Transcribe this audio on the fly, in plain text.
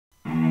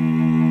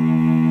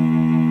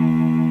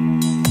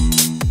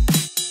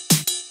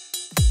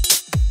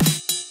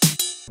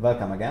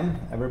Welcome again,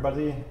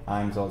 everybody.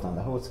 I'm Zoltán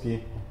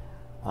Lehotsky.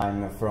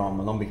 I'm from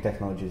Lombik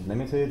Technologies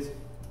Limited.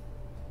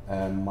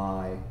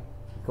 My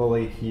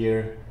colleague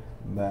here,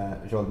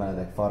 Zsolt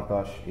Benedek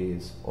Farkas,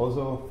 is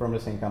also from the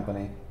same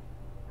company.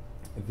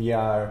 We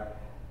are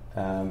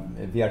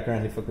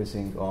currently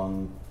focusing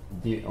on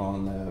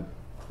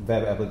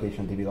web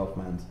application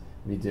development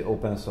with the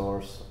open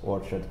source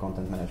Orchard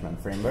content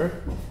management framework.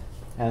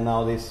 And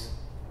now this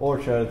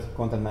Orchard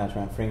content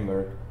management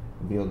framework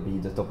will be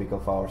the topic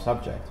of our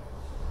subject.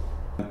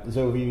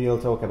 So we will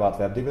talk about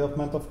web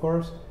development, of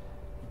course,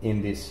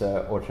 in this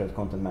Orchard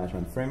content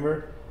management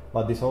framework,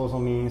 but this also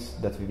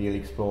means that we will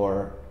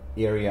explore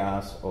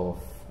areas of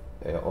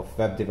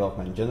web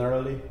development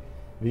generally.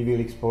 We will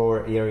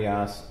explore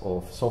areas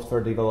of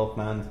software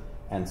development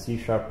and C#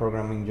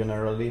 programming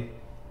generally.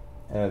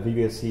 We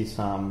will see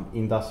some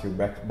industry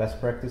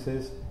best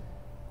practices.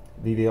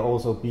 We will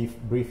also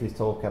briefly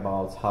talk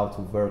about how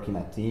to work in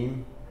a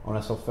team on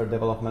a software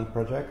development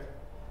project,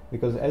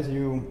 because as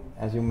you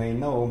may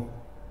know,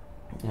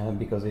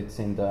 because it's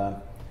in the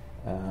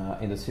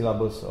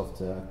syllabus of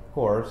the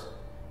course,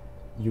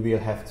 you will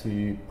have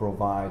to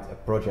provide a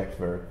project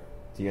work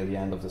till the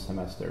end of the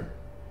semester.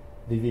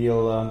 We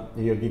will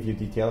give you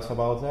details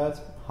about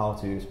that, how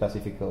to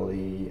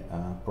specifically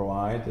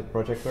provide the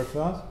project work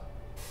to us.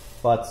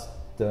 But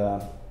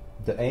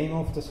the aim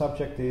of the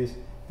subject is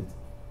that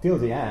till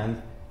the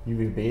end you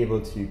will be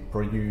able to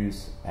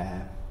produce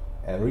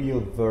a real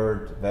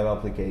world web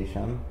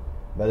application,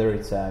 whether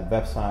it's a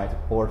website,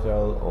 a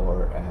portal,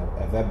 or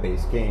a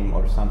web-based game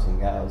or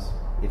something else.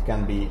 It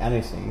can be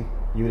anything,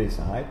 you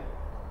decide,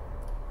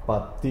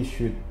 but this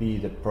should be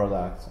the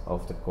product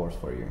of the course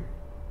for you.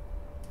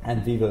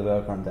 And we will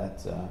work on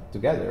that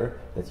together,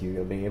 that you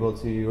will be able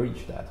to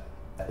reach that.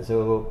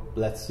 So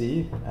let's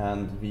see,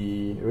 and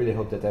we really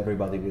hope that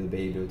everybody will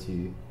be able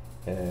to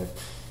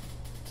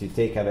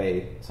take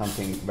away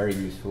something very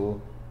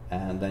useful,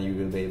 and then you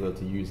will be able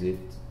to use it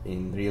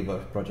in real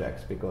world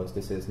projects, because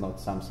this is not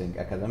something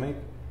academic.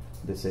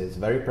 This is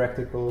very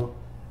practical.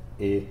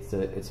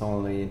 It's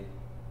only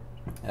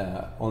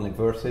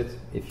worth it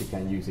if you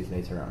can use it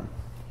later on.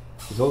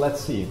 So let's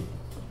see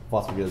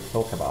what we will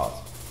talk about.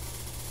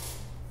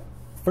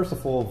 First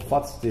of all,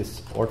 what's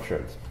this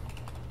Orchard?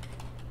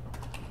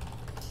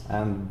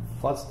 And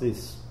what's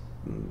this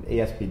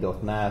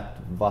ASP.NET,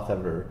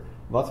 whatever?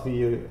 What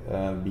will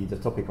be the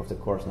topic of the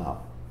course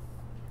now?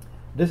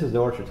 This is the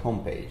Orchard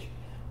homepage.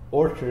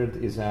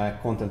 Orchard is a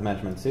content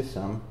management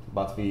system,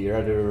 but we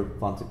rather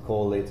want to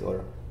call it,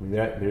 or we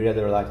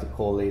rather like to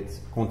call it,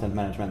 content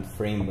management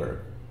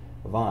framework.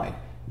 Why?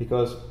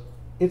 Because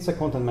it's a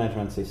content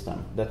management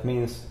system. That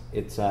means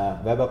it's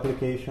a web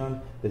application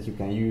that you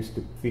can use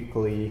to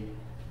quickly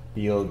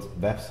build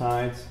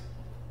websites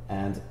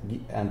and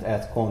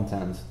add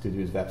content to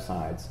these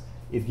websites.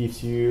 It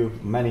gives you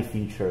many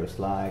features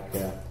like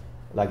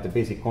the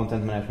basic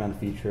content management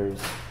features.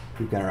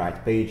 You can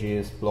write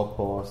pages, blog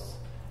posts.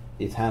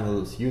 It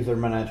handles user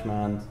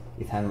management,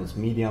 it handles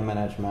media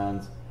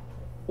management,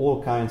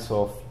 all kinds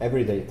of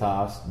everyday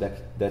tasks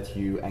that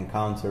you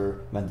encounter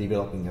when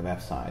developing a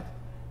website.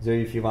 So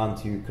if you want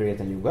to create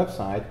a new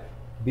website,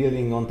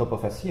 building on top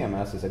of a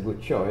CMS is a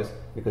good choice,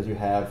 because you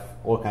have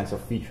all kinds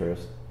of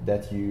features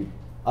that you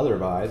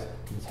otherwise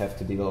would have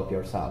to develop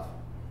yourself.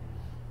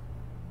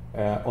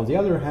 On the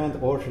other hand,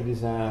 Orchard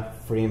is a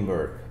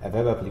framework, a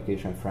web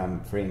application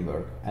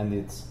framework, and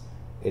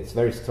it's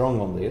very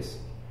strong on this.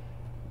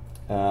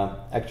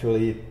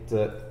 Actually,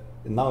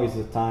 now is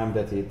the time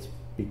that it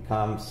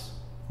becomes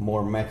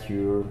more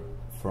mature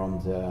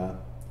from the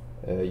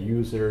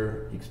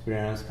user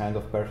experience kind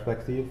of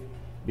perspective.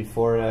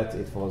 Before that,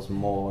 it was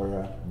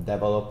more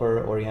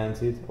developer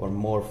oriented or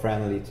more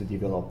friendly to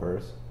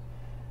developers.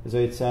 So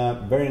it's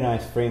a very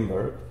nice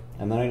framework,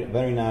 and a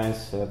very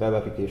nice web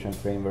application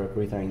framework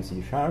written in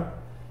C#.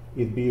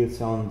 It builds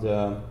on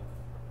the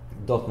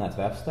 .NET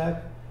web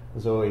stack,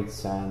 so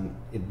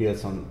it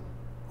builds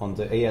on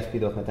the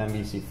ASP.NET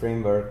MVC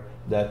framework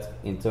that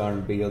in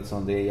turn builds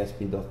on the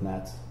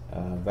ASP.NET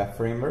web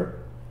framework.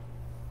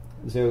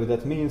 So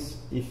that means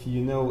if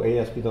you know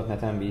ASP.NET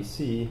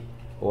MVC,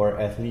 or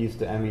at least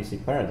the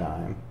MVC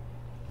paradigm,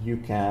 you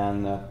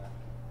can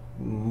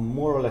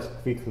more or less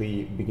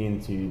quickly begin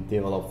to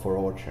develop for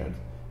Orchard,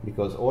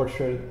 because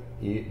Orchard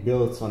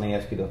builds on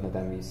ASP.NET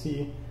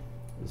MVC,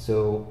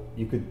 so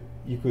you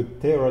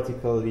could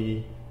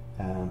theoretically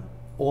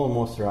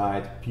almost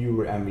write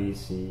pure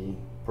MVC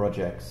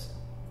projects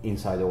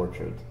inside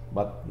Orchard,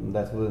 but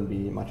that wouldn't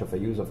be much of a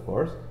use, of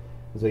course.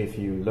 So if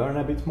you learn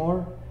a bit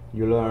more,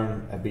 you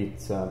learn a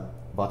bit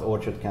what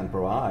Orchard can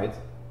provide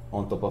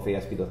on top of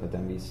ASP.NET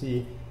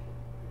MVC,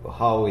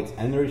 how it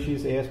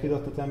enriches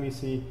ASP.NET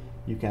MVC,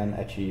 you can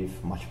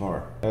achieve much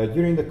more.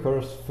 During the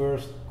course,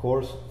 first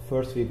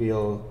we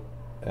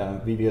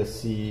will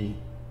see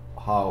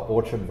how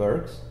Orchard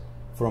works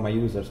from a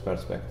user's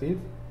perspective.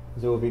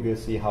 So we will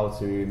see how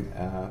to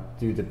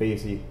do the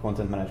basic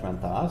content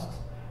management tasks,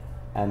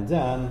 and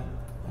then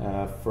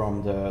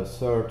from the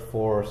third,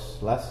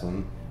 fourth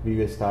lesson we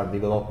will start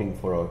developing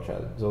for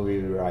Orchard. So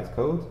we will write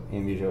code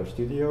in Visual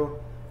Studio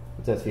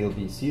that will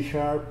be C#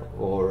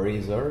 or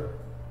Razor.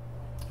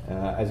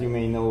 As you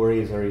may know,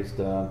 Razor is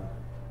the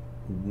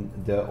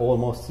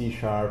almost C#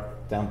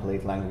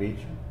 template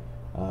language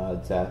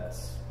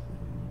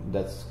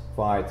that's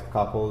quite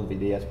coupled with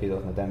the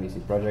ASP.NET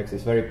MVC projects.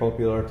 It's very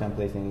popular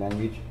templating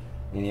language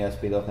in the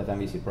ASP.NET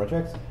MVC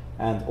projects,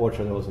 and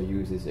Orchard also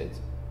uses it.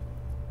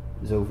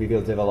 So we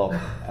will develop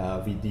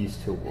with these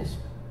tools.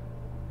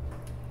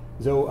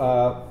 So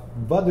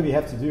what do we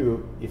have to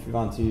do if we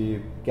want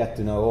to get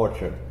to know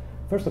Orchard?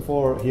 First of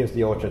all, here's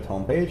the Orchard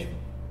homepage.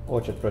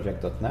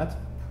 orchardproject.net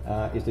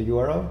is the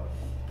URL.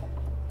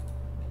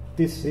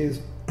 This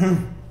is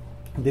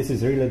this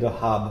is really the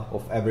hub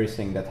of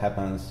everything that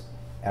happens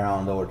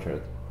around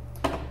Orchard.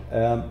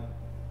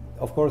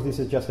 Of course, this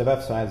is just a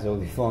website, so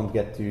we won't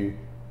get to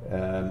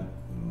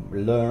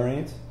learn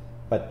it,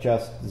 but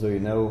just so you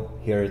know,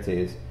 here it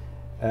is.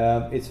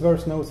 It's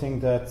worth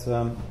noting that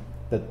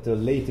that the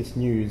latest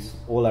news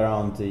all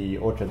around the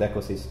Orchard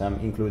ecosystem,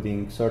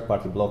 including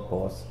third-party blog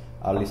posts,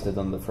 are listed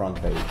on the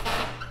front page.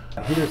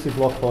 Here you see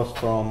blog posts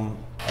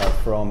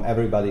from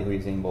everybody who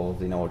is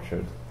involved in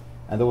Orchard,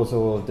 and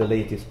also the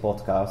latest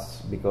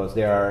podcasts, because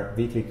there are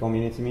weekly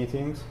community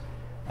meetings,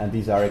 and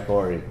these are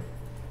recorded.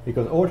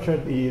 Because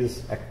Orchard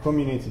is a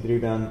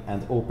community-driven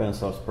and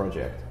open-source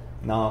project.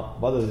 Now,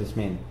 what does this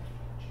mean?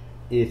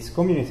 It's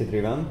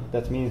community-driven.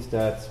 That means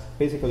that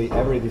basically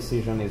every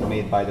decision is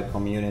made by the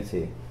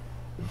community.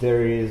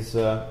 There is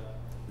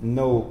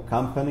no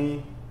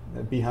company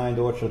behind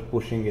Orchard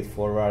pushing it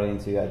forward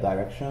into that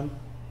direction.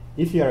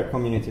 If you are a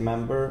community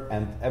member,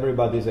 and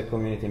everybody is a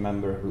community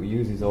member who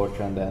uses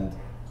Orchard and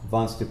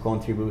wants to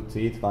contribute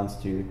to it, wants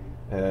to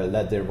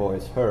let their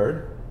voice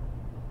heard,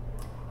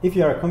 if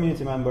you are a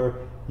community member,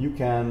 you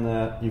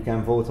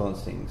can vote on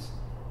things.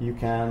 You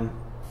can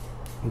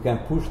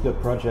push the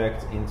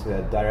project into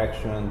a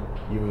direction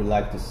you would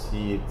like to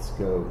see it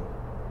go.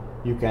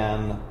 You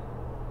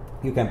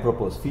can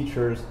propose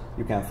features,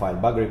 you can file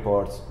bug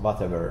reports,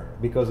 whatever,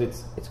 because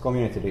it's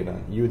community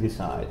driven. You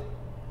decide,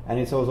 and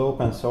it's also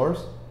open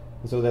source.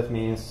 So that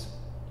means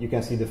you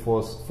can see the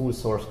full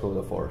source code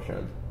of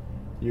Orchard.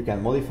 You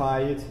can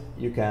modify it,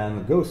 you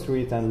can go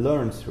through it and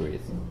learn through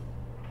it,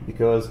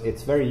 because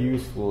it's very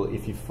useful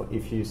if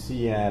you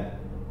see a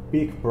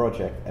big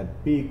project, a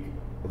big,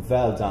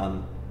 well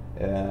done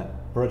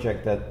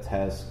project that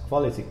has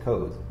quality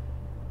code,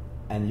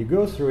 and you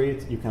go through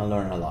it, you can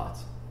learn a lot.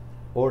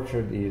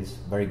 Orchard is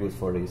very good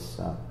for this,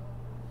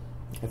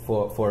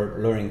 for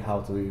learning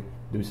how to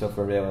do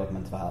software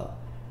development well.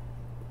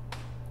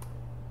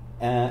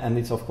 And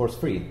it's of course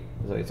free,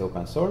 so it's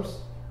open source.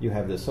 You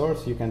have the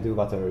source, you can do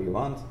whatever you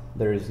want.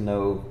 There is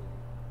no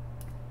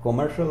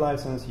commercial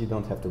license, you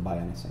don't have to buy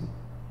anything.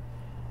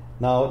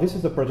 Now, this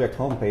is the project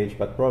homepage,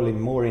 but probably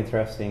more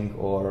interesting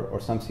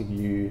or something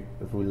you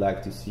would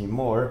like to see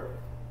more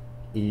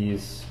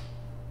is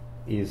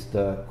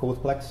the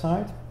Codeplex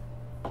site.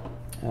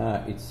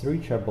 It's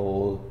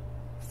reachable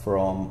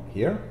from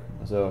here.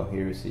 So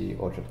here you see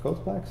Orchard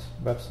Codeplex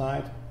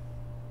website.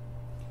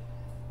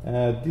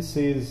 This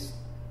is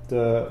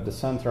the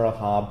central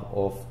hub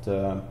of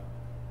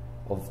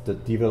the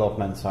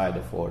development side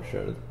of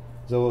Orchard.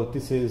 So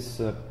this is,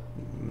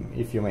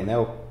 if you may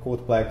know,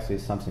 Codeplex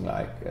is something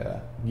like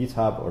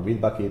GitHub or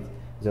Bitbucket.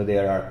 So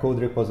there are code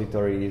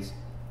repositories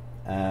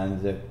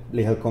and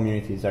little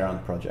communities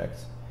around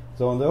projects.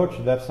 So on the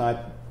Orchard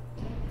website,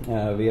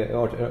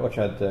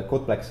 Orchard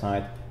Codeplex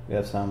site, we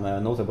have some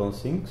notable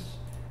things.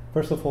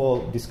 First of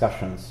all,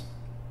 discussions.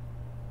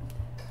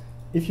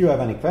 If you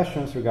have any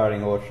questions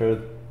regarding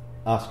Orchard,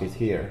 ask it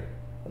here.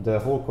 The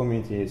whole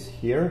community is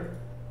here,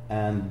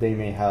 and they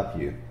may help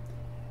you.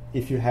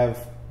 If you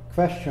have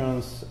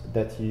questions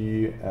that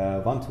you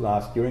want to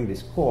ask during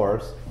this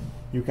course,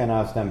 you can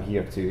ask them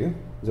here too.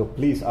 So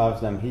please ask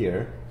them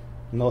here.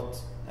 Don't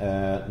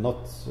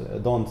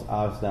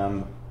ask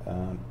them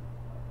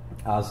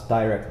ask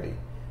directly,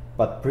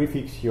 but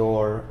prefix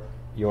your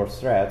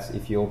threads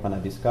if you open a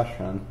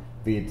discussion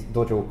with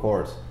Dojo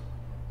Course.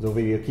 So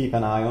we will keep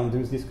an eye on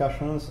those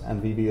discussions,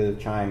 and we will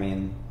chime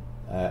in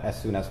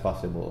as soon as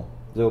possible.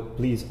 So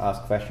please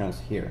ask questions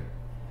here.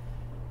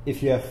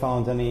 If you have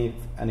found any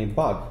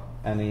bug,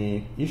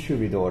 any issue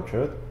with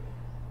Orchard,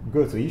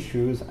 go to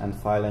issues and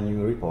file a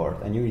new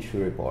report, a new issue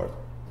report.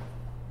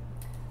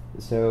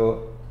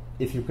 So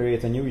if you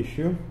create a new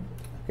issue,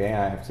 okay,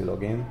 I have to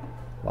log in,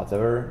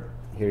 whatever.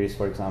 Here is,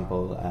 for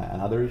example,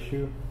 another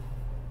issue.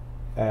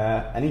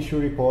 An issue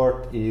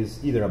report is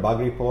either a bug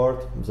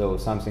report, so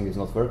something is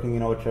not working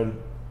in Orchard,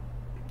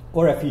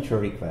 or a feature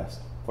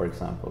request, for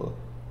example.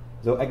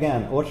 So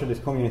again, Orchard is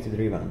community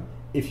driven.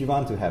 If you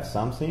want to have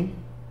something,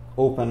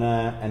 open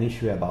an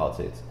issue about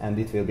it, and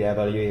it will be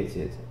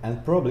evaluated,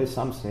 and probably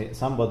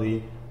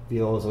somebody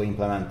will also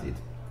implement it.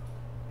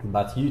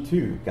 But you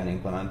too can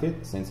implement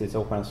it, since it's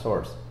open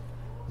source.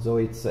 So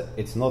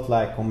it's not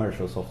like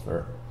commercial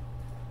software.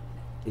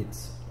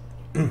 It's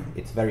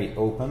very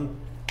open,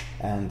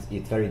 and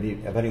it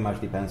very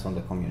much depends on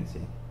the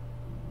community.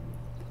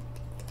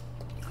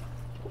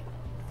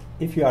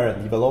 if you are a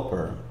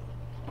developer,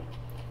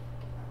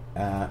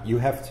 you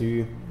have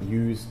to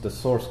use the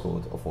source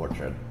code of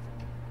Orchard.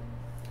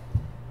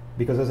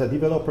 Because as a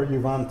developer, you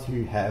want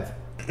to have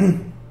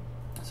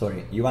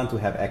you want to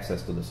have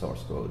access to the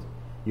source code.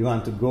 You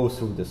want to go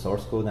through the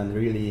source code and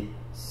really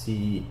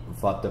see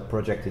what the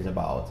project is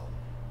about.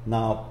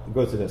 Now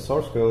go to the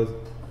source code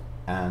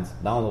and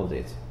download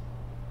it.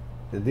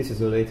 This is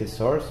the latest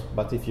source,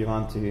 but if you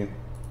want to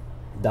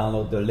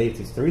download the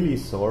latest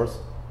release source,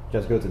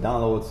 just go to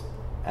downloads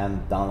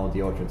and download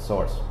the Orchard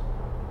source.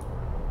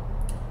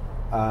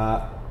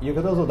 You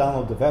could also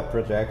download the web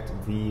project.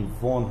 We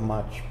won't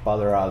much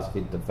bother us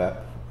with the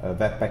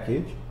web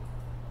package.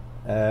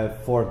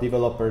 For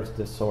developers,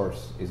 the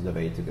source is the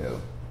way to go.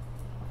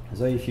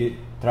 So if you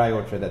try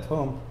Orchard at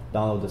home,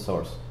 download the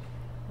source.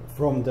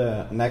 From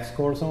the next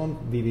course on,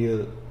 we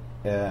will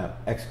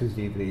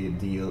exclusively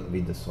deal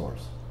with the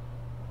source.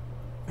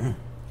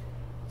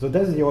 So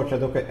that's the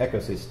Orchard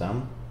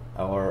ecosystem,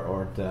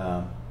 or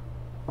the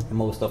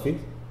most of it.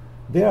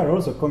 There are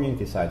also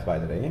community sites, by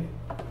the way.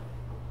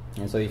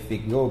 And so if we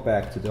go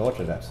back to the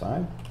Orchard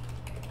website,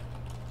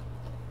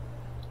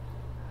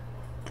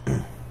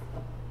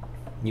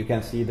 you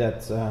can see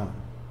that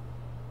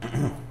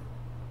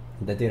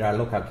that there are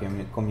local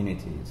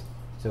communities.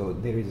 So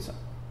there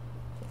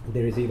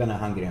is even a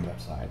Hungarian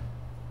website.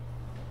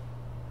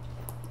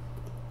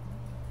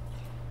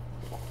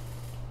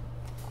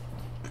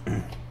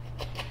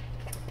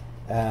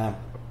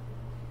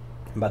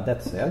 But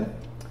that said,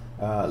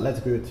 let's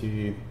go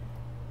to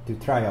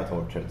try out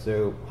Orchard.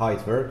 So how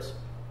it works,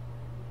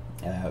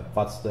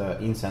 what's the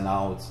ins and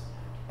outs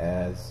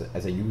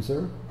as a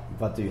user,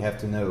 what do you have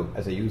to know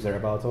as a user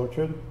about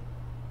Orchard,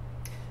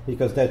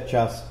 because that's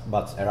just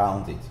what's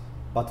around it,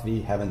 but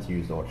we haven't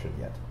used Orchard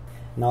yet.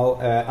 Now,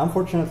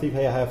 unfortunately,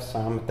 I have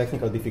some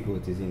technical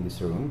difficulties in this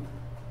room,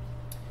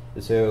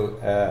 so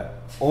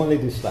only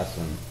this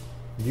lesson.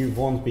 You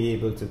won't be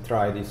able to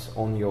try this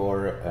on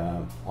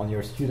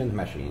your student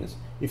machines.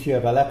 If you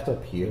have a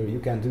laptop here, you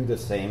can do the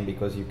same,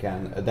 because you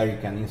can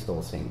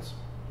install things,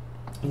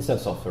 install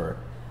software.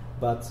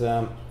 But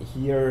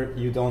here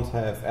you don't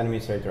have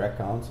administrator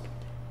account,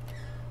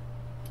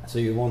 so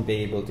you won't be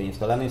able to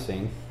install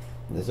anything.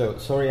 So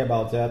sorry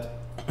about that.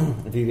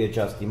 We will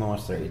just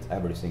demonstrate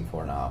everything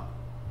for now.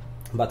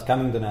 But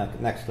coming to the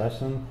next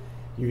lesson,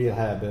 you will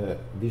have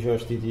Visual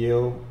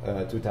Studio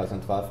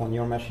 2012 on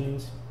your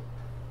machines,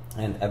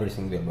 and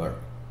everything will work.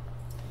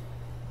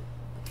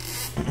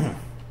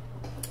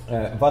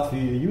 What we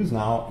will use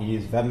now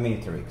is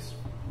WebMatrix.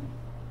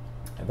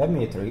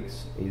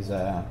 WebMatrix is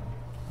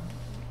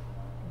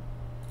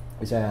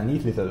a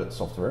neat little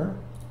software.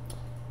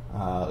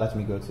 Let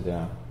me go to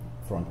the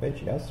front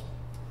page, yes.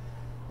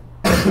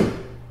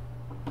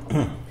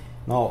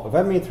 Now,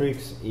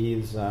 WebMatrix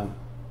is a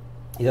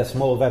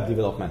small web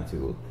development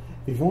tool.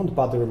 We won't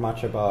bother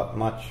much with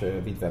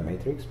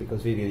WebMatrix,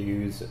 because we will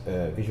use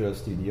Visual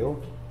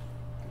Studio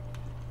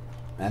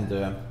and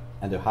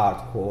the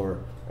hardcore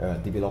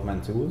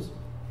development tools.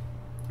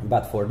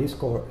 But for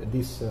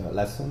this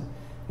lesson,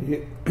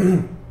 we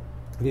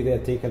will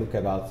take a look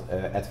at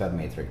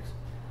WebMatrix.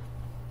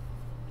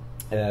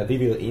 We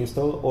will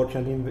install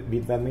Orchard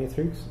with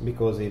WebMatrix,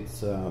 because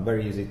it's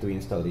very easy to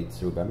install it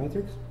through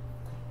WebMatrix,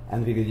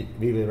 and we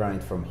will run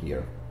it from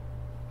here.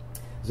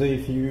 So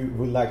if you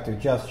would like to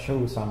just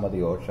show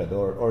somebody Orchard,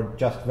 or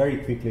just very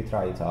quickly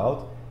try it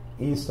out,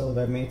 install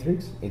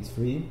WebMatrix. It's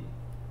free.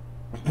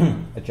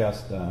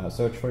 Just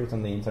search for it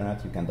on the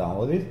internet, you can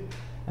download it,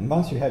 and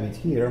once you have it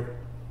here,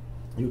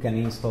 you can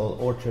install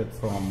Orchard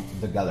from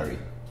the gallery,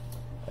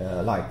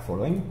 like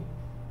following.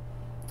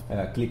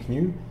 Click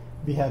New.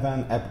 We have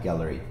an app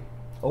gallery.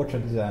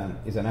 Orchard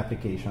is an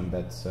application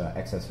that's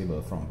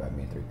accessible from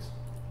WebMatrix.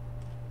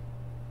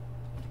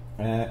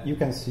 You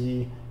can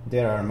see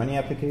there are many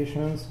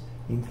applications,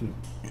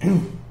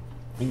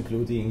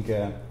 including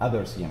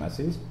other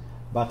CMSs,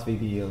 but we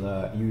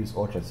will use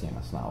Orchard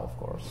CMS now, of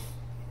course.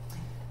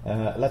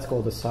 Let's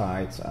call the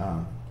site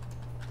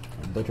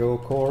Dojo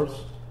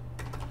Course,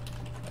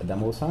 a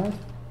demo site.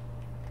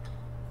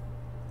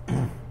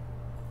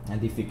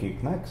 And if we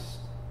click next,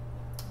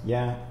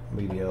 yeah,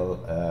 we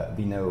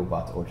know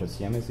what Orchard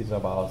CMS is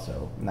about,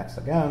 so next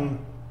again.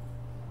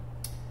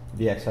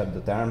 We accept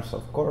the terms,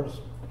 of course,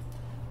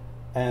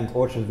 and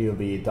Orchard will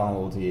be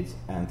downloaded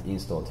and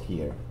installed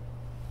here.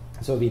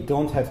 So we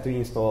don't have to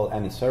install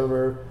any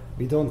server.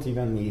 We don't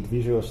even need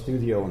Visual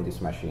Studio on this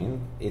machine.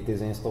 It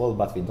is installed,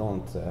 but we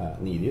don't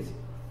need it.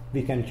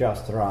 We can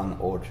just run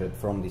Orchard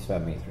from this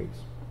WebMatrix.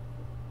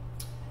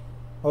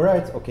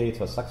 Alright, okay, it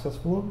was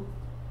successful.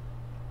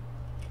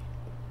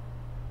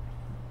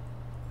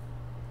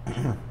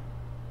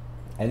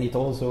 And it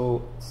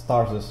also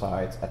starts the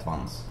site at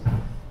once.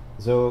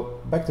 So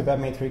back to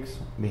WebMatrix,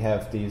 we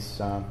have this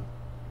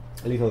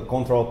little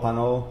control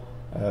panel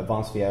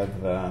once we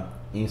have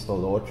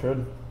installed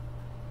Orchard.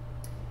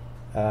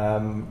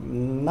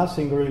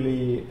 Nothing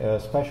really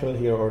special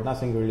here, or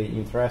nothing really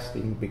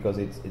interesting, because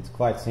it's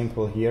quite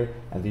simple here,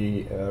 and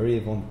we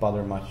really won't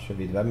bother much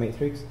with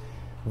WebMatrix.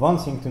 One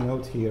thing to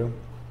note here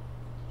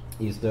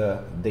is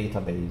the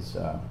database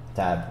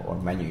tab or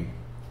menu.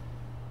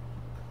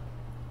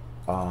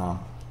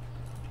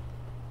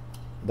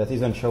 That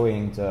isn't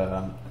showing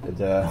the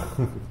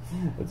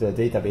the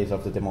database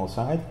of the demo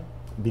site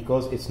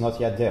because it's not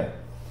yet there.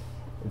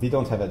 We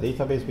don't have a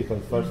database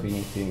because first we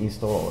need to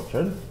install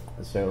Orchard,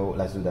 so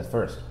let's do that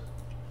first.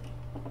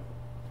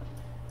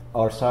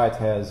 Our site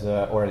has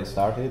already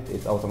started.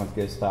 It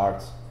automatically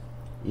starts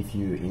if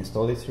you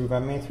install it through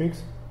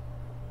WebMatrix,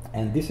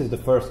 and this is the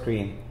first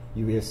screen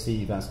you will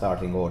see when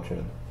starting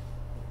Orchard.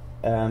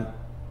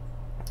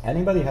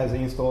 Anybody has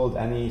installed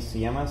any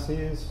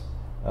CMSs,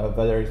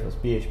 whether it was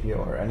PHP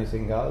or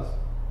anything else?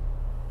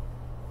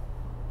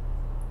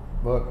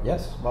 Well,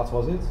 yes, what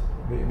was it?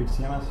 Which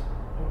CMS?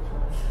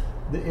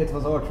 It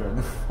was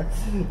Orchard.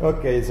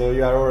 Okay, so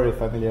you are already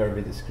familiar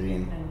with the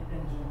screen.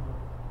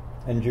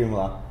 And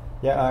Joomla.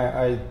 Yeah,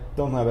 I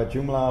don't know about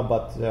Joomla,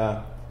 but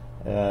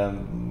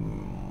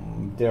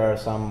there are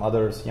some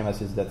other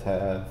CMSs that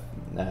have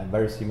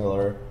very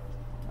similar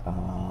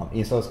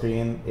install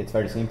screen. It's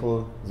very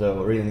simple,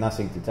 so really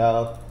nothing to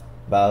tell.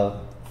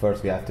 Well,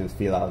 first we have to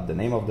fill out the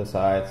name of the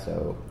site,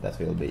 so that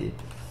will be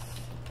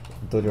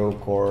Dojo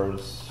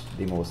Course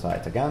demo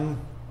site again.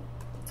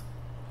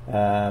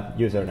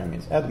 Username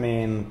is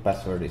admin,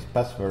 password is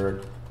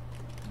password,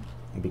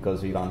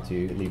 because we want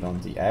to live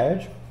on the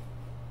edge.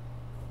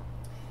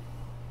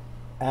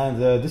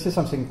 And this is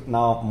something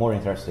now more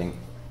interesting.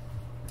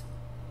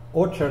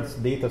 Orchard's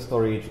data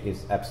storage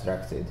is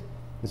abstracted,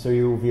 so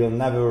you will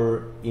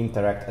never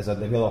interact as a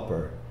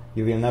developer.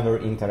 You will never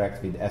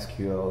interact with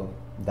SQL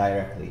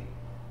directly,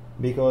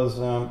 because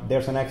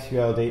there's an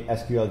SQL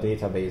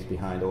database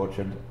behind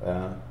Orchard.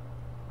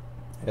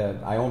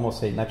 I almost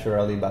say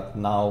naturally, but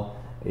now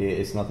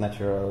it's not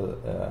natural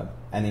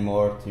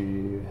anymore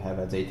to have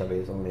a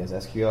database only as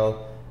SQL,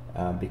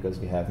 because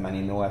we have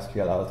many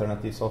NoSQL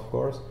alternatives, of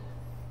course.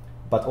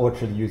 But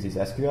Orchard uses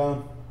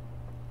SQL.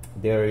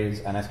 There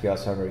is an SQL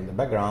server in the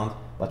background,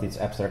 but it's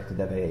abstracted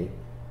away.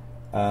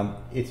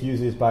 It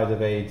uses, by the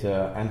way,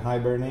 the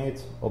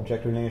nhibernate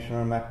object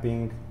relational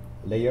mapping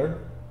layer,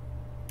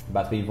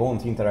 but we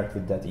won't interact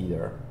with that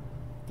either.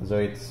 So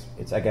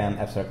it's again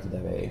abstracted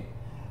away.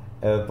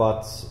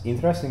 But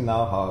interesting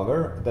now,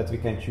 however, that we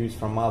can choose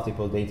from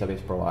multiple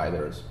database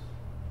providers.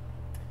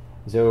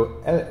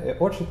 So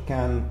Orchard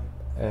can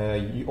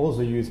you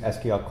also use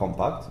SQL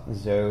Compact,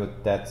 so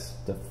that's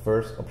the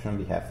first option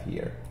we have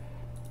here.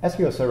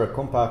 SQL Server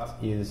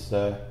Compact is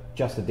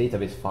just a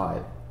database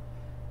file.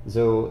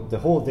 So the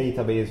whole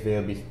database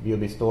will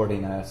be stored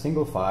in a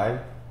single file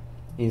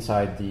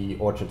inside the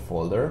Orchard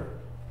folder.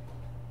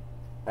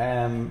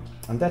 And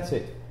that's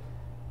it.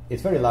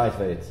 It's very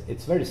lightweight,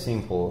 it's very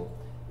simple.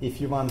 If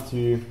you want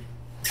to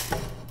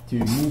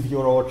move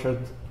your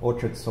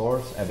Orchard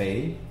source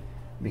away,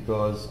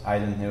 because I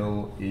don't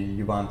know,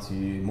 you want to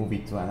move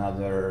it to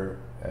another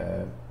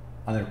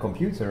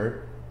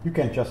computer, you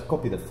can just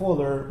copy the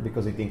folder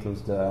because it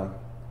includes the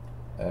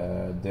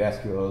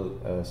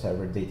SQL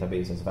Server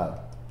database as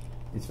well.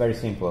 It's very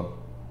simple,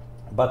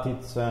 but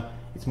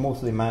it's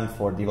mostly meant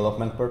for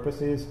development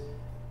purposes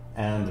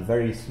and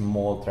very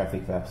small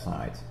traffic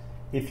websites.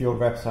 If your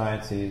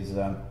website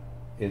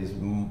is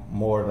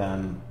more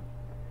than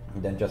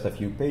just a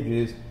few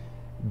pages,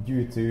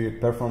 due to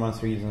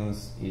performance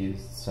reasons,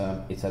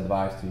 it's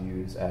advised to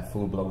use a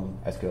full-blown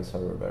SQL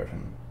Server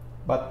version.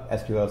 But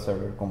SQL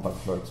Server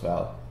Compact works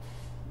well.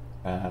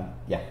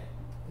 Yeah,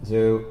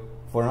 so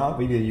for now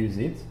we will use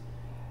it.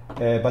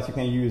 But you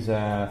can use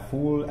a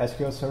full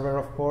SQL Server,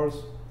 of course.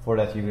 For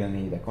that you will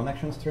need a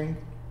connection string.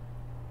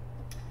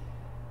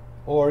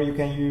 Or you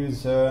can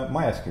use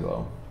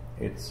MySQL.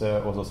 It's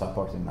also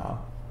supported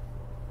now.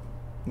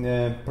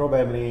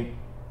 Probably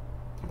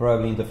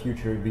in the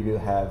future we will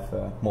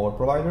have more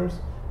providers,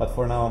 but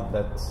for now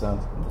that's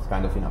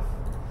kind of enough.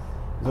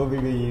 So we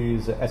will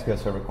use SQL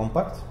Server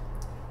Compact.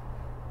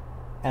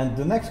 And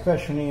the next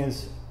question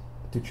is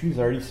to choose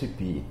a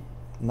recipe.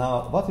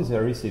 Now, what is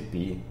a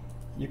recipe?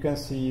 You can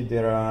see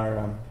there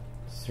are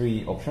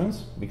three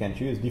options. We can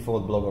choose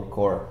default, blog, or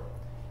core.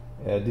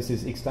 This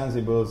is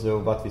extensible, so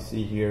what we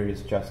see here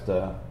is just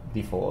the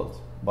default,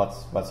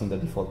 what's in the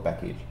default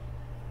package.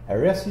 A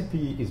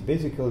recipe is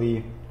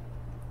basically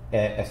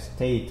a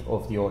state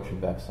of the Orchard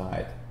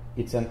website.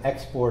 It's an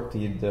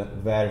exported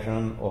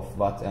version of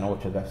what an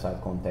Orchard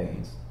website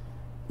contains.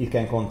 It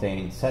can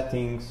contain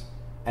settings,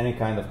 any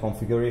kind of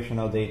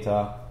configurational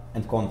data,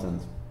 and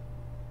content.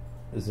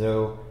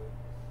 So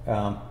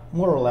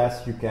more or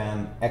less you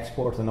can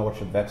export an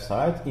Orchard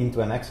website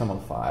into an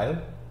XML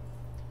file,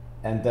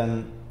 and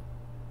then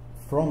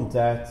from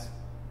that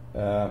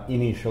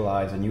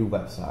initialize a new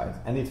website,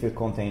 and it will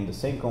contain the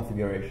same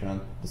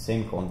configuration, the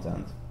same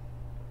content.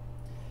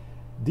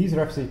 These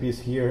recipes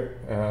here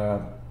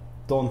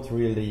don't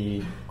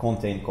really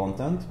contain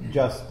content,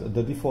 just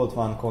the default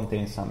one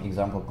contains some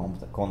example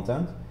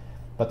content,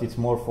 but it's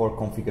more for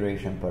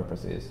configuration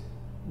purposes.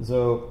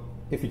 So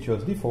if you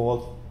choose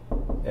default,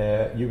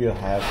 you will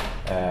have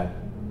a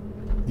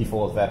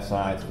default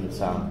website with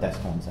some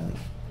test content.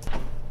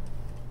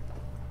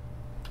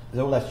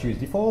 So let's choose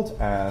default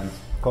and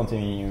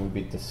continue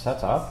with the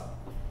setup.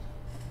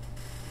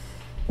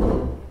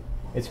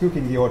 It's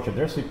cooking the orchard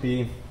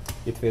recipe.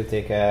 It will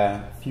take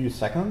a few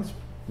seconds,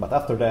 but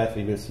after that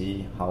we will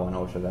see how an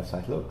orchard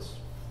website looks.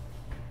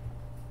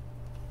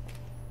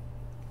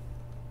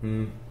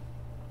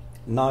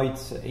 Now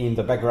it's in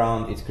the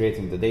background, it's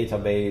creating the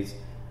database.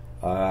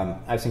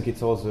 I think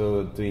it's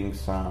also doing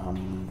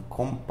some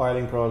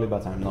compiling probably,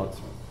 but I'm not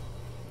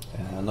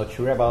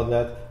sure about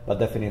that. But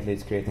definitely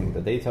it's creating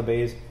the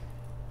database,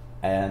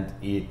 and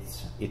it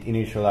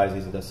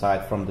initializes the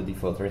site from the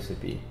default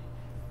recipe.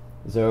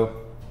 So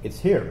it's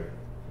here.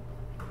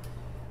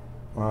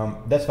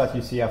 That's what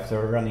you see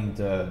after running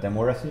the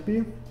demo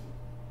recipe.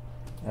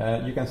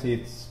 You can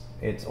see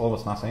it's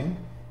almost nothing.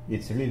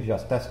 It's really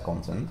just test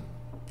content.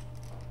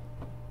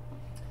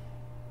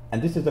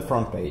 And this is the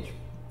front page.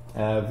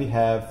 We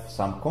have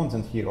some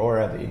content here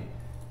already.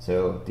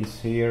 So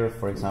this here,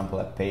 for example,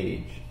 a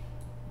page.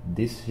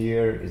 This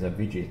here is a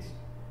widget.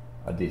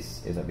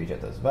 This is a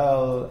widget as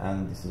well,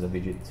 and this is a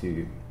widget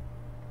too.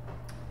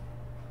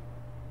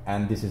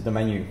 And this is the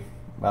menu.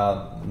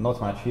 Well,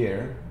 not much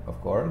here, of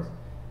course.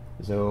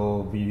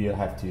 So we will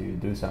have to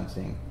do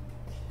something.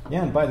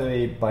 Yeah, and by the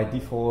way, by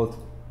default,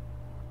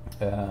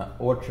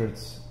 Orchard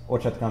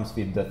comes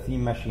with the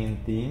theme machine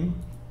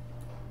theme.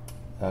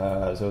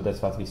 So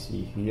that's what we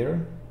see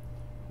here.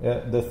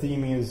 The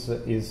theme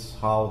is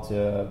how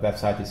the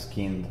website is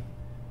skinned.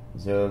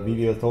 So we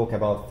will talk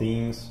about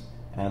themes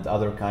and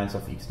other kinds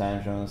of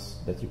extensions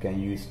that you can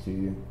use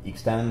to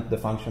extend the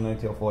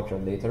functionality of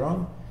Orchard later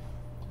on.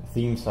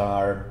 Themes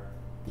are,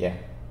 yeah,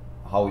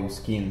 how you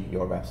skin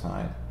your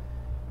website.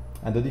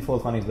 And the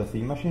default one is the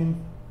theme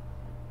machine,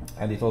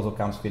 and it also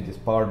comes with this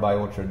powered by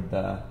Orchard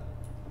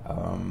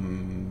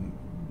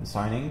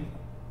signing.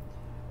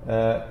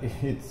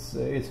 It's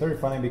very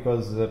funny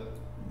because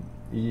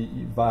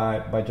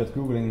by just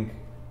googling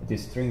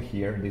this string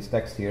here, this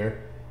text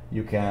here,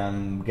 you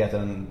can get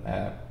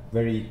a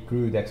very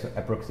crude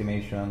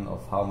approximation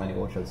of how many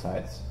Orchard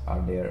sites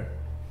are there,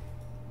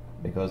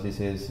 because this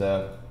is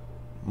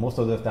most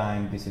of the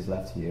time this is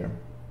left here.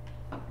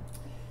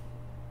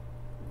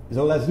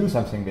 So let's do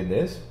something with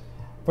this.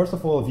 First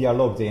of all, we are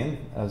logged in,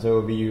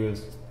 so we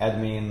used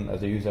admin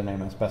as a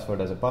username and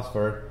password as a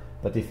password,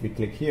 but if we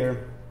click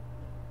here,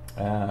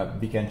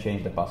 we can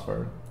change the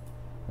password.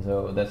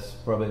 So that's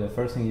probably the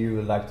first thing you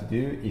would like to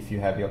do if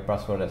you have your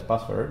password as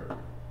password,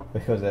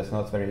 because that's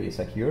not very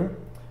secure.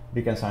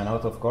 We can sign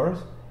out, of course,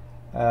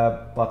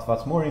 but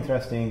what's more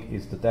interesting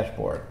is the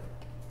dashboard.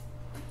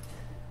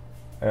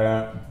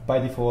 By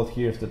default,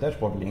 here's the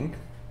dashboard link.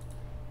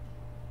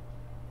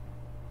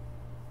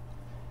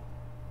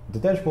 The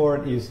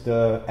dashboard is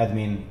the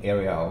admin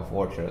area of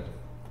Orchard.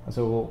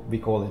 So we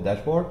call it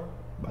dashboard,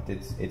 but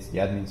it's the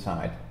admin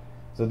side.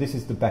 So this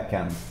is the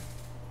backend.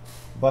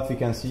 What we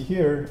can see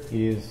here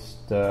is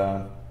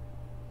the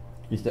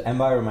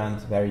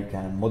environment where you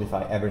can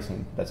modify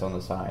everything that's on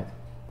the site.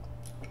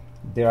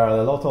 There are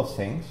a lot of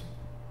things,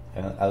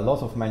 a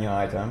lot of menu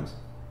items,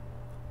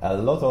 a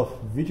lot of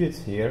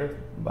widgets here,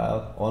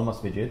 well,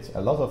 almost widgets,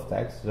 a lot of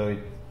text, so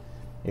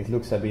it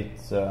looks a bit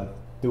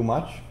too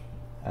much,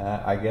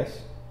 I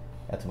guess,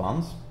 at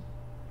once,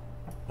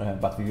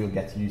 but we will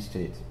get used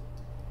to it.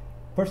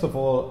 First of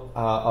all,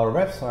 our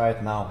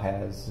website now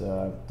has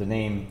the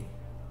name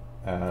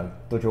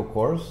Dojo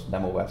Course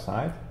demo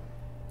website.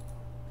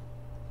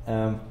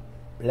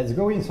 Let's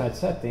go inside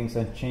settings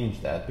and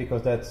change that,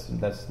 because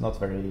that's not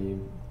very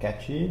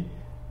catchy.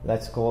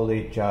 Let's call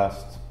it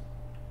just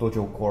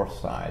Dojo Course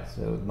site,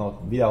 so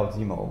not without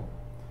demo.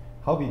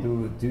 How we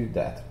do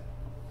that?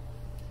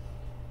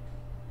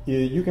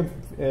 You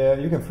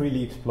can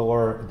freely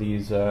explore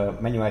these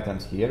menu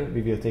items here.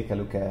 We will take a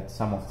look at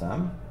some of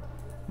them,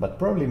 but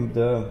probably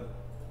the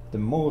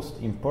most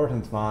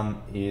important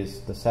one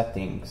is the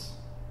settings.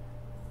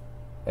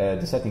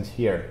 The settings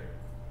here.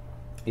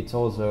 It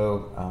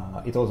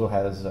also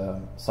has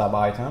sub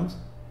items,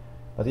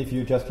 but if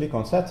you just click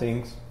on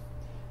settings,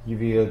 you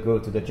will go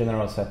to the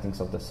general settings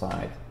of the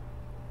site.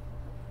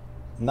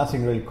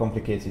 Nothing really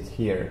complicated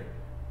here.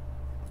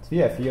 So we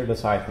have here the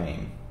site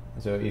name.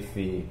 So if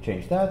we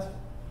change that,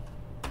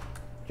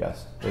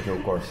 just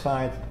Dojo Course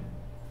site,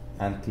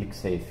 and click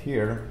save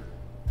here,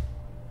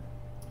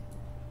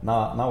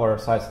 now our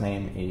site's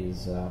name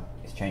is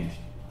changed.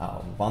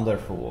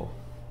 Wonderful,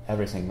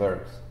 everything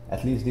works.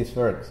 At least this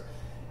works.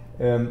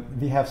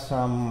 We have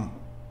some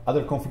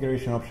other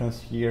configuration options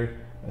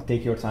here.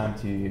 Take your time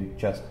to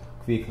just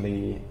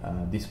quickly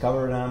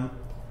discover them,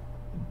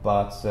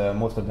 but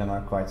most of them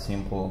are quite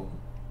simple.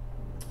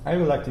 I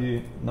would like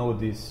to know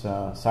this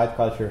site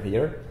culture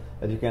here.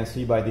 As you can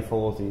see, by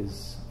default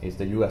is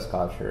the US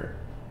culture.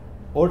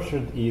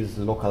 Orchard is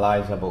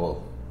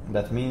localizable.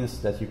 That means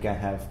that you can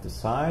have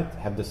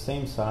the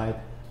same site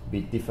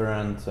with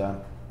different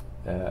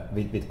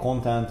with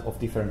content of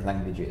different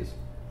languages.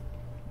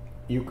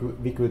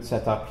 We could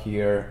set up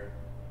here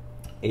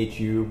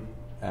HU,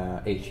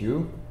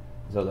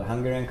 so the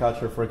Hungarian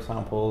culture, for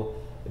example.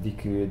 We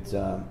could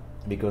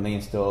we could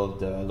install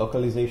the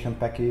localization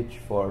package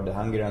for the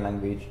Hungarian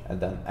language, and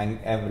then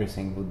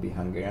everything would be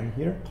Hungarian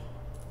here.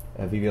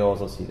 We will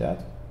also see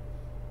that.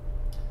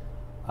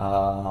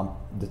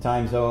 The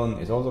time zone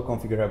is also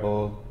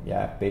configurable.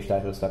 Yeah, page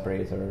title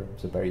separator,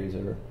 super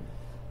user.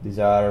 These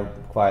are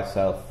quite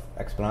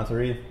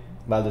self-explanatory.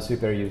 Well, the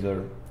super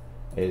user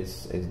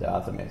is the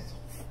ultimate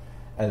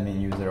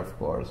admin user, of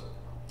course.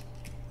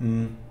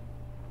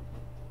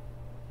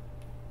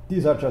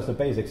 These are just the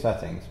basic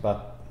settings,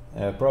 but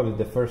probably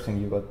the first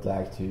thing you would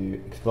like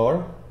to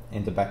explore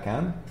in the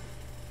backend.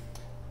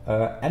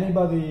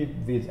 Anybody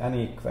with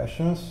any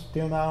questions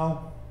till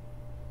now?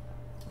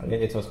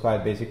 It was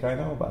quite basic, I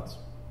know, but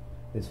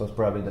this was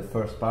probably the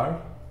first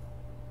part.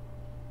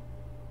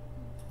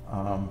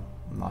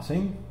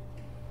 Nothing.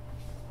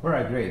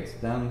 Alright,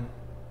 great. Then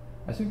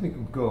I think we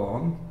could go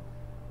on,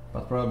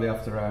 but probably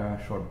after a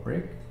short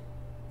break.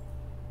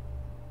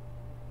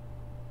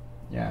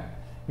 Yeah,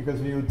 because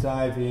we will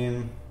dive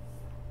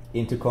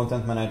into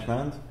content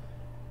management,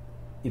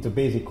 into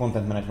basic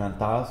content management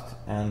tasks,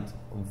 and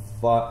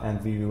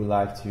we would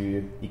like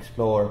to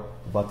explore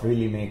what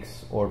really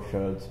makes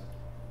Orchard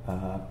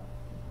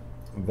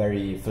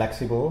very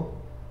flexible,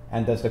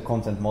 and that's the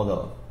content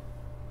model.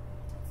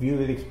 We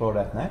will explore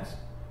that next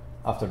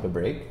after the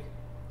break.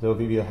 So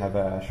we will have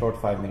a short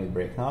 5-minute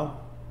break now.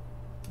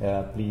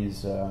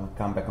 Please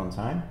come back on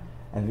time,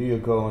 and we will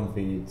go on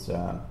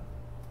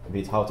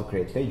with how to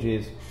create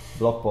pages,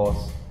 blog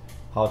posts,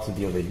 how to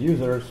deal with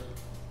users,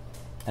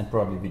 and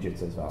probably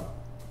widgets as well.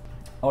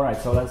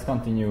 Alright, so let's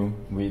continue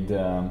with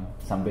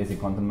some basic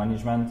content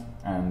management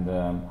and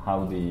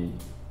how the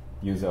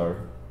user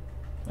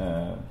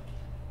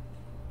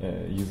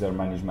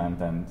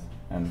management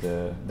and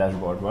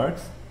dashboard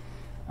works.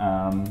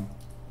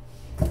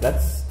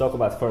 Let's talk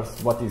about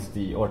first what is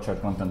the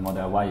Orchard content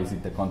model, why is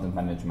it a content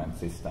management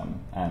system,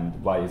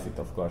 and why is it,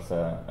 of course,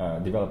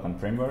 a development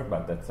framework,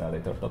 but that's a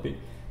later topic.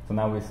 So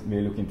now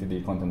we look into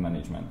the content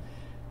management.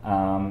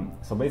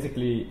 So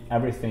basically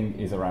everything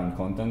is around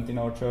content in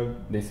Orchard.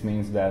 This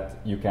means that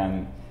you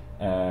can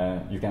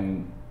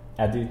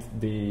edit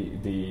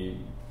the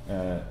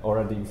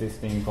already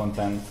existing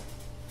content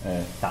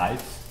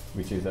types,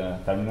 which is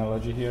a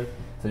terminology here.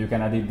 So you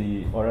can edit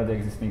the already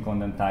existing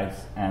content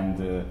types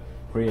and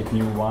create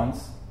new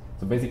ones.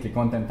 So basically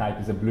content type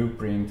is a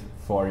blueprint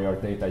for your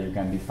data. You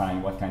can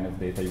define what kind of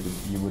data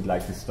you would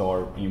like to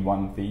store in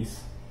one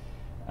piece.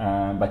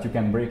 But you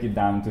can break it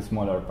down to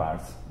smaller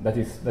parts. That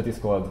is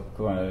called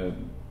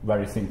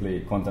very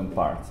simply content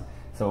parts.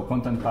 So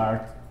content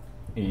part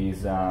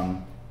is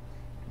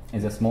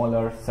a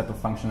smaller set of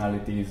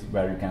functionalities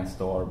where you can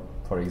store,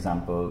 for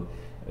example,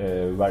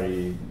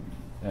 very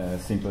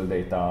simple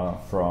data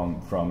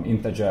from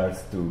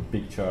integers to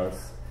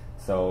pictures.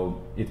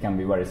 So it can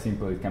be very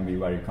simple, it can be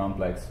very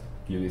complex.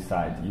 You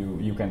decide.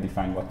 You can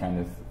define what kind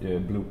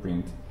of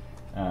blueprint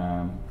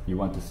you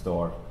want to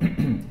store.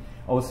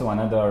 Also,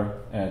 another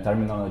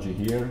terminology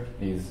here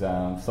is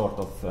sort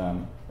of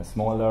a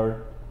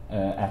smaller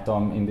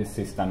atom in this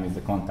system is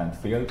the content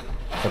field.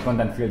 So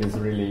content field is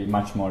really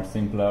much more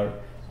simpler.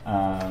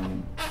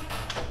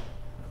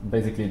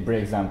 Basically, it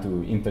breaks down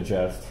to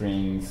integers,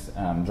 strings,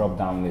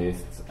 drop-down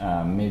lists,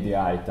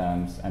 media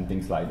items, and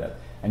things like that.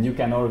 And you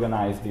can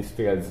organize these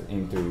fields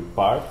into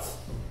parts,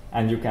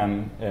 and you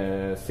can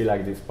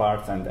select these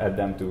parts and add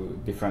them to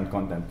different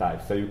content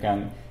types. So you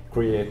can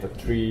create a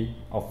tree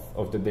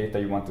of the data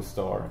you want to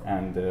store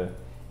and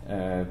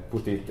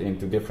put it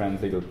into different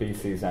little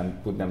pieces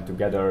and put them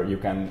together. You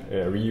can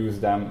reuse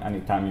them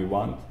anytime you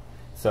want.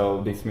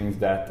 So this means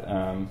that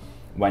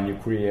when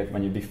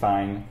you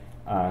define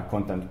a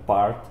content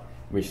part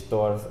which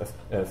stores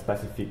a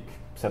specific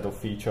set of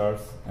features,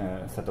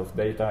 set of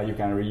data, you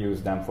can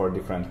reuse them for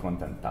different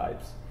content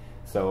types.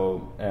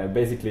 So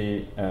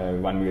basically,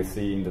 when we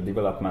see in the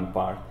development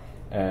part,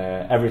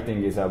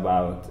 everything is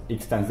about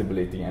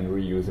extensibility and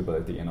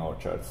reusability in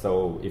Orchard.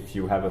 So if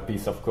you have a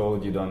piece of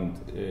code, you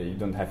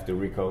don't have to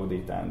recode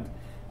it and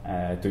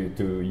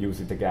to use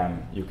it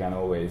again. You can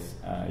always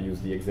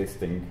use the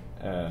existing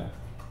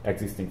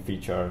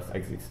features,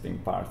 existing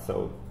parts.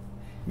 So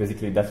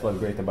basically, that's what's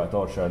great about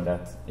Orchard.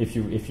 That if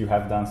you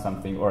have done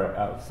something or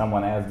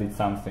someone else did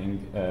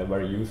something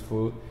very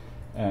useful,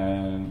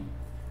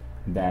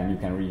 then you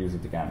can reuse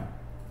it again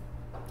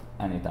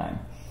anytime.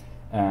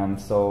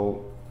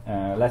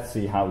 Let's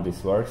see how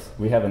this works.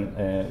 We have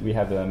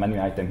a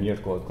menu item here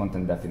called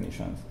content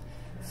definitions.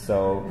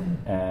 So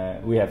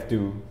we have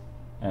two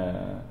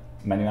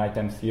menu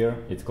items here.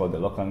 It's called the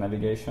local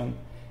navigation.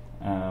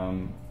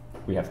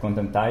 We have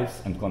content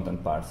types and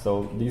content parts.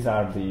 So these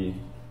are the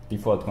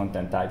default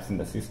content types in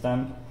the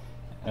system.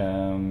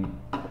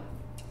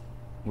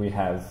 We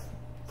have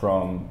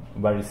from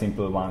very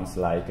simple ones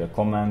like a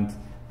comment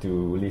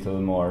to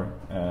little more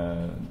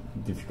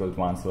difficult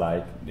ones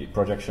like the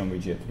projection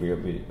widget.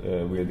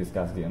 We'll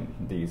discuss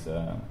these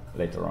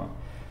later on.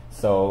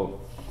 So,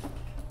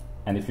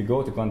 and if you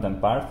go to content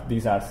part,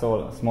 these are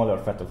smaller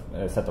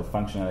set of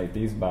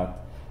functionalities, but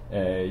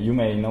you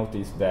may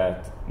notice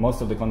that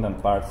most of the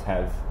content parts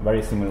have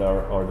very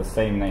similar or the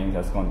same names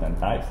as content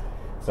types.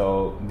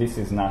 So this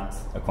is not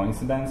a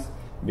coincidence,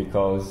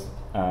 because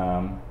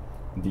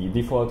the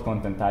default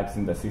content types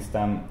in the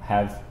system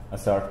have a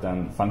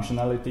certain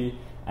functionality,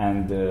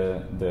 and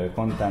the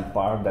content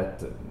part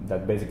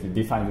that basically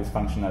defines this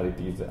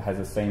functionality has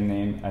the same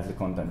name as the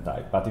content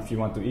type. But if you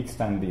want to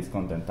extend these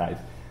content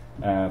types,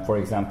 for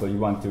example, you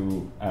want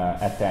to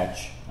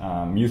attach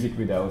music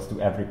videos to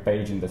every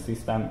page in the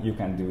system, you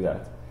can do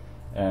that.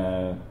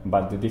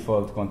 But the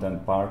default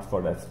content part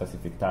for that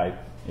specific type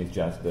is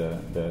just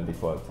the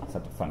default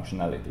set of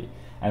functionality.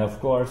 And of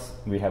course,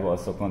 we have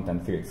also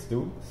content fields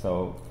too.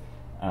 So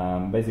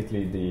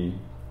basically, the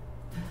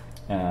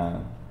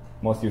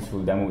most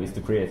useful demo is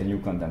to create a new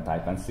content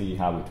type and see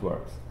how it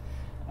works.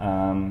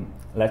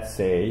 Let's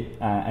say,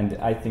 and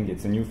I think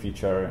it's a new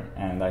feature,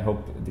 and I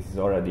hope this is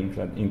already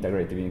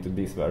integrated into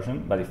this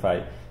version, but if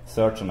I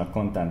search on a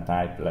content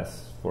type,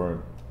 less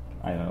for,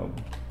 I don't know,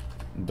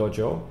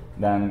 Dojo,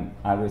 then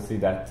I will see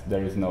that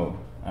there is no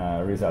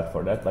result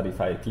for that. But if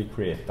I click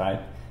create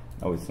type,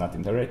 oh, it's not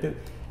integrated.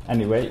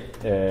 Anyway,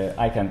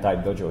 I can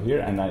type Dojo here,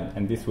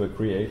 and this will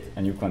create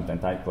a new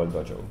content type called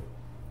Dojo.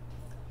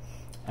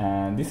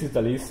 And this is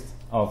the list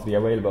of the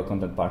available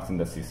content parts in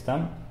the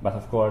system, but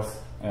of course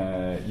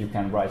you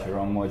can write your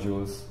own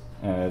modules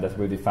that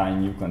will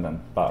define new content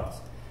parts,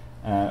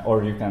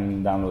 or you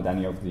can download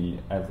any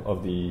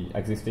of the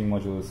existing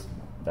modules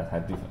that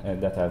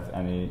have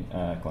any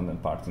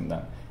content parts in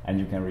them, and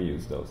you can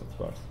reuse those, of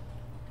course.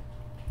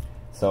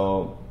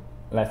 So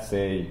let's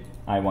say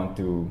I want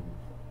to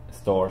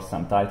store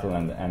some title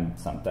and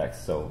some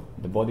text. So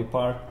the body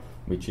part,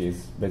 which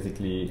is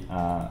basically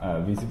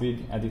a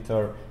WYSIWYG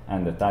editor,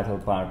 and the title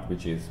part,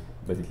 which is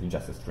basically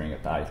just a string, a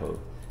title.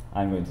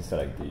 I'm going to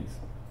select these.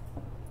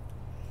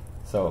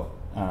 So,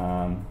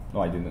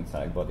 no, I didn't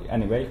select body.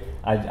 Anyway,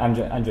 I'm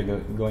just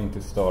going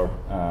to store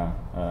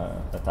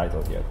a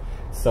title here.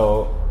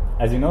 So,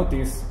 as you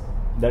notice,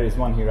 there is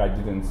one here I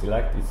didn't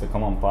select. It's a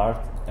common part,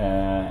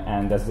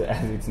 and as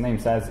its name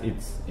says,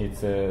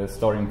 it's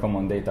storing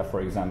common data.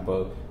 For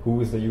example,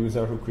 who is the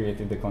user who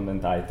created the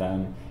content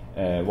item,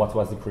 what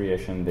was the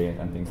creation date,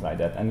 and things like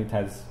that. And it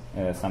has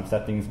some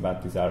settings,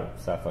 but these are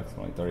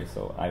self-explanatory,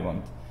 so I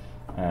won't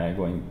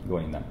go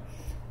in them.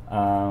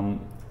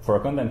 For a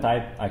content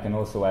type, I can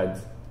also add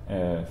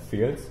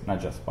fields,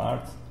 not just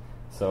parts.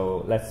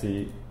 So let's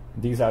see,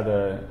 these are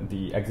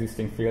the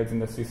existing fields in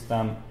the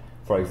system.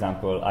 For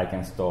example, I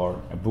can store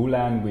a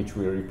boolean, which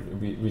will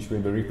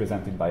be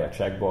represented by a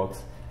checkbox.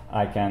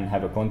 I can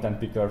have a content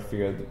picker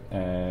field,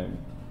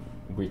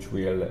 which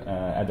will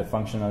add a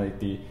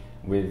functionality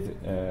with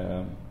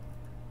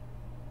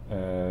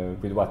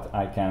what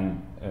I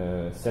can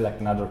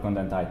select another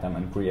content item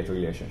and create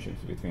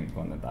relationships between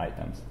content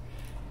items.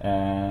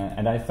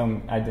 And I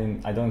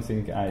don't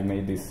think I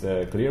made this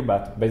clear,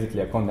 but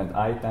basically a content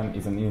item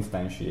is an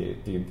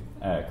instantiated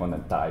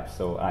content type.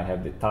 So I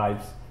have the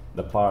types,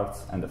 the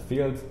parts, and the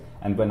fields,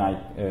 and when I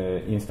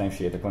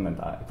instantiate a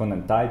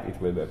content type, it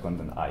will be a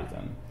content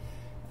item.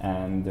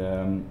 And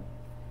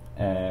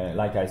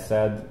like I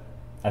said,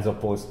 as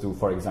opposed to,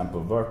 for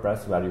example,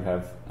 WordPress, where you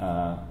have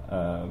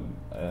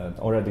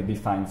already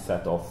defined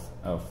set of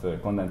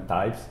content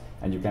types,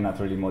 and you cannot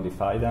really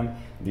modify them.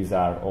 These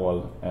are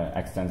all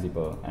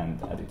extensible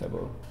and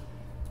editable.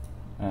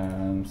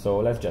 So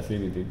let's just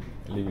leave it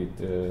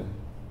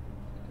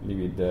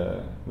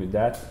with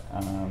that.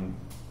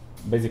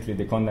 Basically,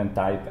 the content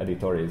type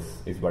editor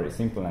is very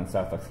simple and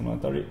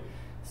self-explanatory.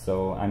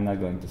 So I'm not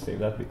going to save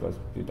that because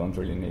you don't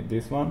really need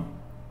this one.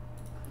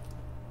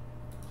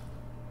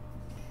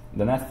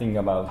 The next thing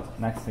about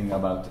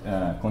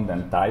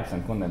content types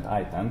and content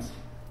items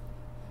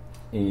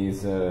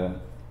is a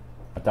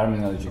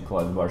terminology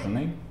called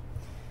versioning,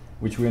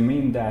 which will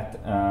mean that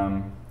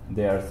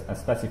there's a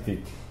specific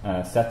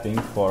setting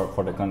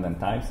for the content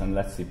types. And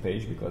let's see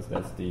page, because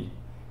that's the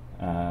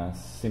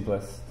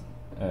simplest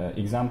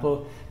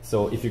example.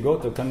 So if you go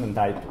to content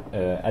type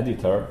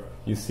editor,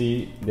 you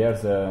see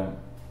there's a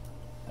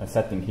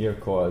setting here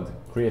called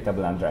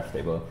creatable and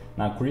draftable.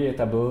 Now,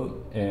 creatable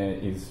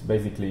is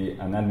basically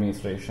an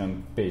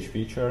administration page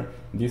feature.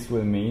 This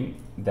will mean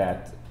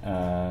that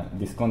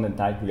this content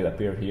type will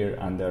appear here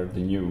under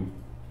the new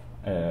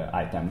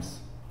items.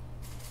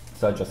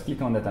 So I just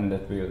click on that, and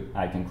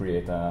I can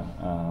create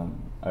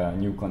a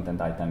new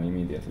content item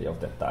immediately of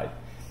that type.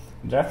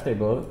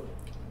 Draftable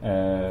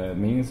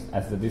means,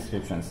 as the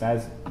description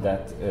says,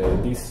 that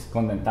this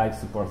content type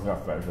supports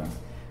draft versions.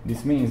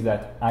 This means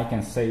that I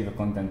can save a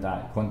content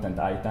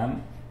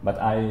item, but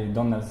I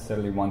don't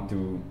necessarily want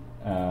to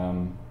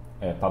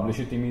publish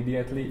it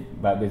immediately.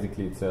 But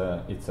basically, it's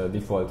a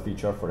default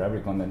feature for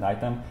every content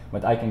item,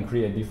 but I can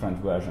create different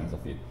versions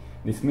of it.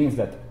 This means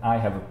that I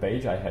have a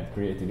page, I had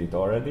created it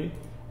already,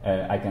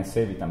 I can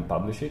save it and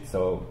publish it.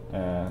 So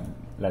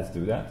let's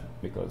do that,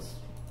 because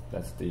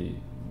that's the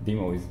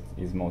demo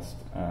is most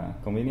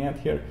convenient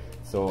here.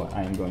 So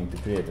I'm going to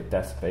create a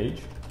test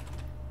page.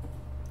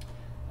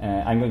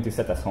 I'm going to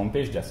set as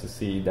homepage just to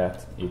see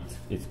that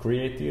it's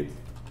created.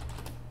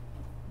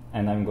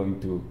 and I'm going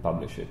to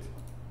publish it.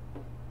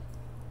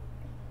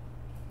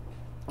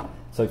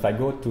 So if I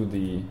go to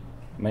the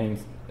main,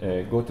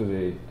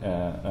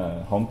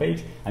 home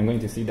page, I'm going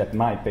to see that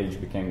my page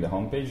became the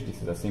home page.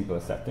 This is a simple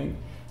setting,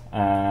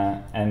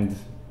 and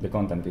the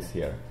content is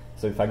here.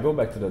 So if I go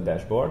back to the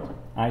dashboard,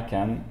 I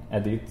can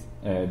edit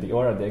the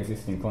already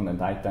existing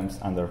content items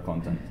under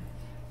content.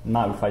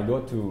 Now if I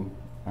go to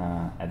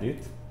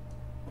edit,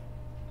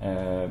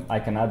 I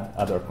can add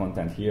other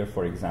content here.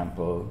 For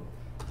example,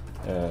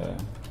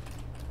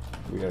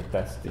 we are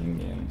testing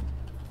in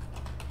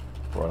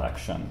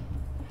production.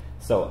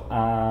 So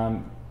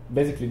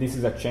basically this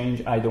is a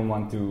change I don't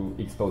want to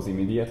expose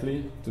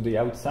immediately to the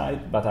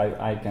outside, but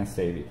I can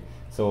save it.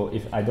 So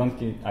if I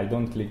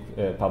don't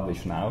click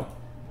publish now,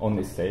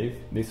 only save,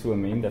 this will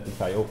mean that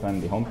if I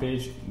open the home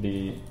page,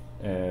 the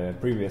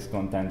previous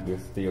content will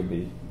still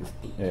be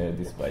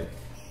displayed.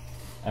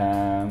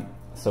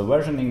 So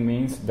versioning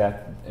means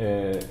that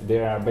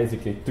there are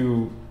basically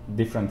two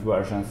different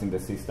versions in the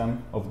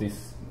system of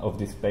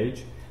this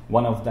page.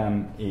 One of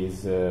them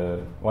is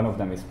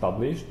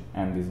published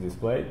and is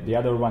displayed. The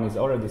other one is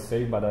already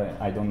saved, but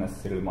I don't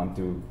necessarily want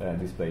to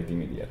display it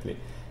immediately.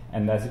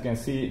 And as you can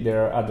see,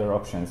 there are other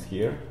options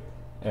here.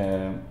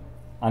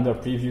 Under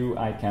preview,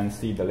 I can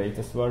see the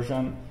latest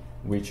version,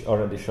 which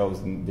already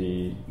shows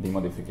the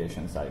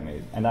modifications I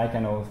made. And I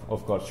can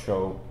of course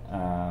show,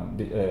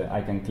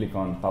 I can click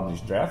on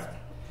publish draft,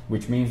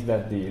 which means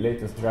that the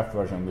latest draft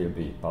version will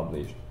be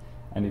published.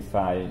 And if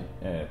I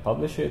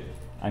publish it,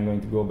 I'm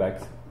going to go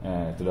back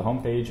to the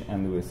home page,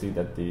 and we will see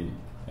that the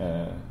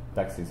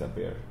text has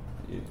appeared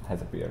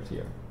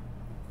here.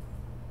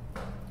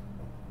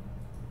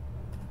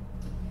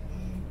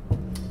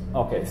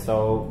 Okay,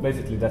 so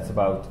basically that's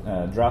about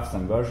drafts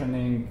and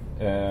versioning.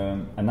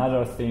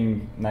 Another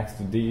thing next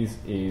to these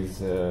is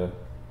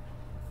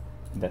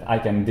that I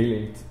can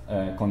delete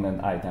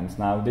content items.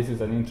 Now this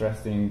is an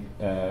interesting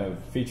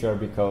feature,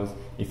 because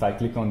if I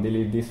click on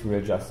delete, this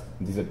will just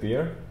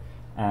disappear,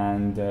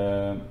 and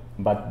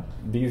but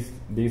these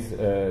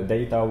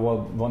data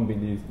won't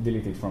be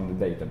deleted from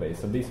the database.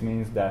 So this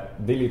means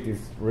that delete is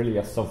really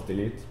a soft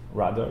delete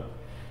rather.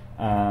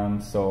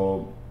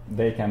 So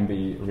they can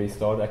be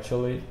restored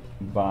actually,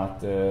 but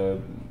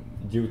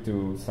due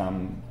to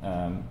some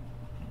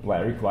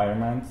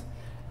requirements,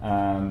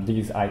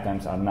 these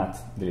items are not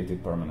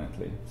deleted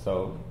permanently.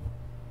 So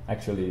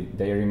actually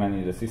they remain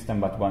in the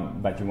system,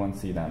 but you won't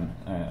see them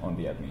on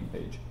the admin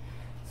page.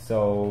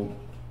 So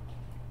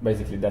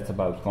basically that's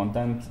about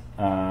content.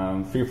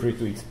 Feel free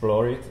to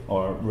explore it,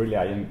 or really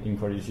I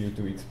encourage you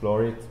to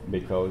explore it,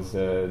 because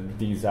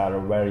these are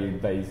very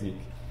basic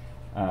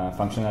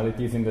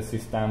functionalities in the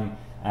system,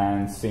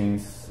 and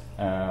since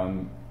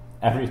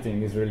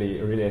everything is really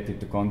related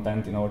to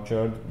content in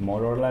Orchard,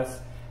 more or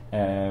less,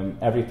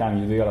 every time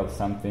you develop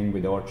something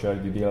with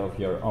Orchard, you develop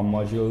your own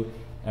module,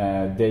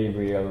 they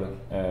will,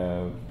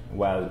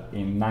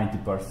 in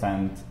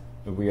 90%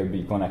 will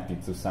be connected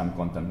to some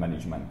content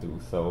management tool.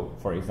 So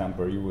for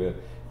example, you will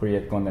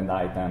create content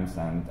items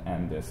and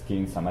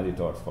skin some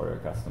editors for your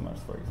customers,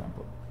 for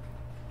example.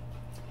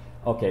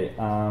 Okay,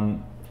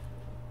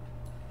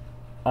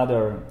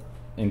 other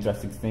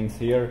interesting things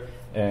here.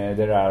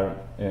 There are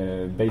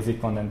basic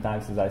content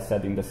types, as I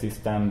said, in the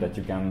system that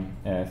you can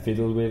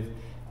fiddle with.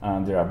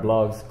 There are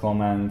blogs,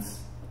 comments,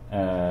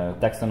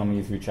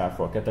 taxonomies, which are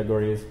for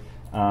categories.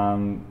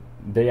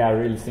 They are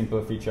really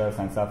simple features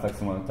and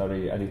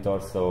self-explanatory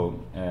editors, so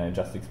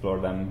just explore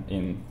them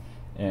in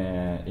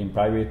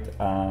private.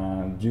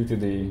 Due to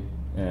the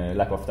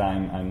lack of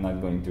time, I'm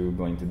not going to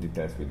go into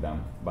details with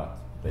them, but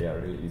they are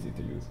really easy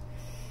to use.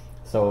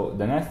 So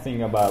the next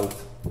thing about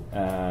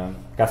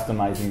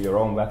customizing your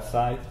own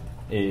website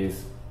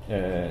is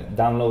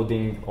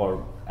downloading,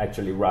 or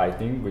actually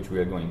writing, which we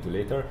are going to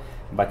later,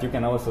 but you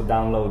can also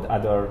download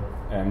other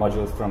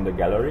modules from the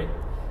gallery.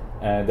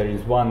 There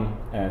is one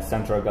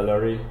central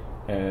gallery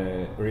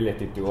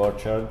related to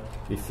Orchard.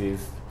 This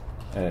is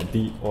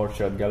the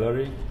Orchard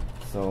gallery.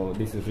 So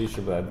this is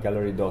reachable at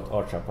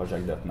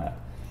gallery.orchardproject.net.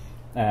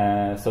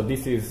 So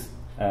this is,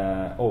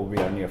 we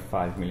are near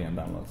 5 million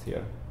downloads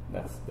here.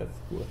 That's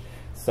cool.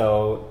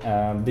 So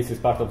this is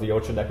part of the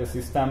Orchard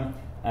ecosystem.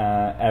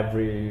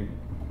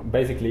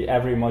 Basically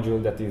every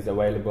module that is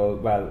available,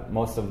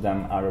 most of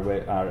them are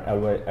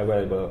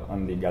available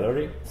on the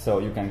gallery, so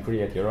you can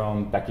create your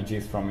own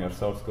packages from your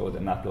source code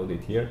and upload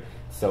it here,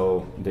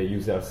 so the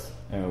users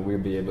will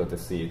be able to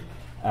see it.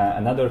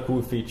 Another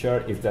cool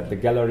feature is that the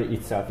gallery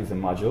itself is a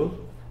module,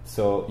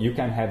 so you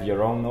can have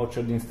your own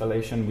Orchard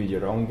installation with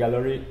your own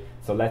gallery.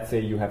 So let's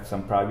say you have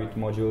some private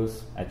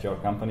modules at your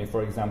company,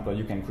 for example,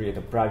 you can create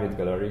a private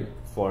gallery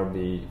for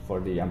the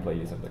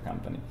employees of the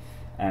company,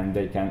 and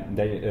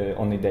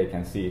only they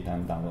can see it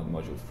and download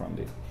modules from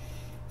this.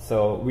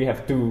 So we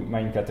have two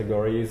main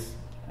categories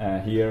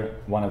here.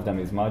 One of them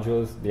is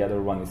modules, the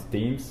other one is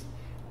themes.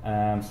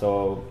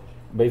 So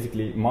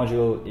basically,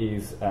 module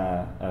is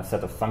a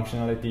set of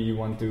functionality you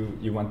want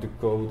to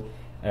code.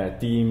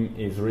 Theme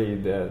is really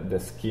the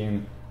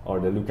skin or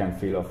the look and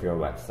feel of your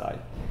website.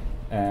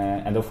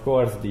 And of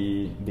course,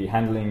 the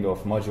handling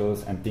of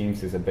modules and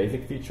themes is a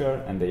basic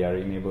feature, and they are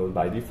enabled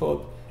by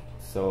default.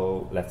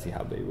 So let's see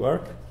how they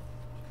work.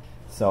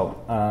 So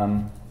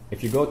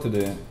if you go to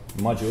the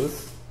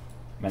modules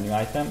menu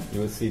item,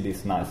 you will see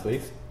this nice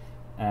list,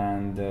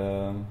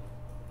 and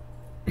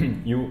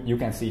you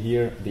can see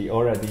here the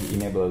already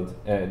enabled,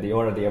 the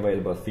already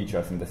available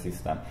features in the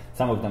system.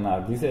 Some of them are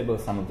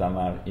disabled, some of them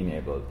are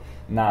enabled.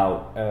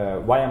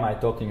 Now, why am I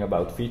talking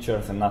about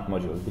features and not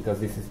modules? Because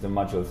this is the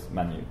modules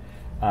menu.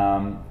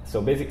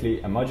 So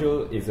basically, a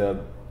module is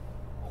a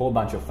whole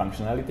bunch of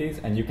functionalities,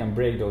 and you can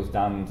break those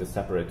down into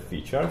separate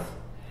features.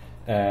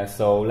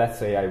 So let's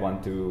say I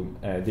want to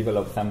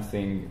develop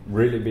something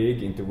really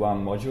big into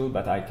one module,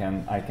 but I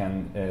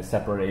can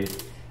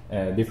separate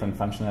different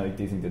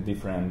functionalities into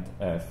different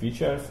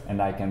features,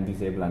 and I can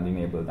disable and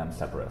enable them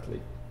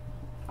separately.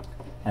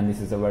 And this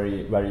is a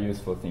very, very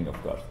useful thing, of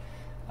course.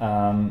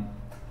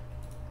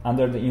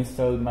 Under the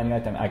install menu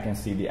item, I can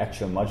see the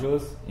actual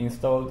modules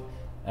installed,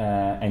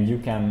 and you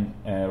can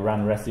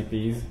run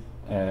recipes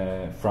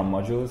from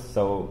modules.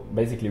 So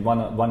basically, one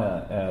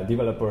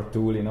developer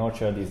tool in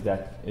Orchard is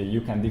that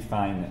you can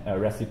define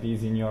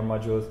recipes in your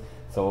modules.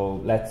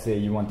 So let's say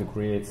you want to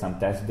create some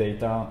test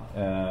data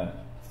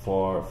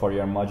for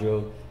your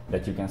module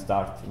that you can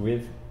start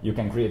with. You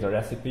can create a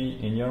recipe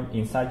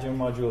inside your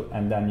module,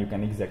 and then you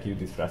can execute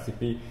this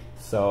recipe.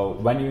 So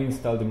when you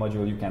install the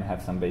module, you can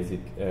have some basic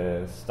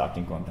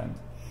starting content.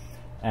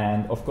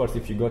 And of course,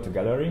 if you go to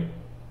Gallery,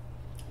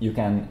 you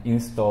can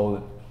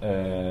install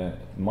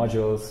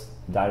modules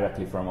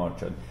directly from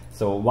Orchard.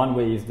 So one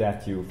way is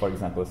that you, for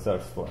example,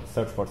 search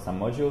for some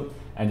module,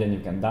 and then you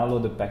can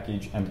download the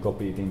package and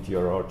copy it into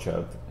your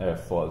Orchard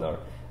folder.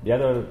 The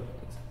other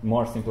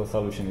more simple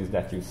solution is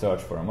that you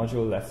search for a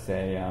module. Let's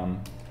say,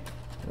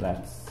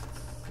 let's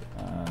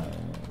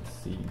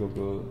see,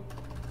 Google,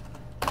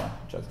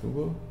 just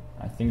Google.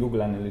 I think Google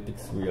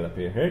Analytics will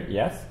appear here,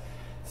 yes.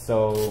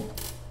 So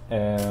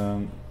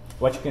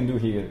what you can do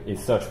here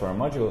is search for a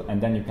module, and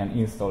then you can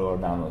install or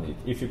download it.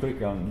 If you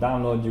click on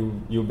download,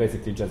 you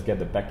basically just get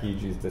the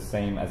package. It's the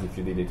same as if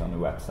you did it on the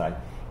website.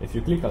 If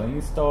you click on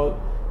install,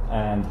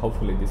 and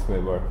hopefully this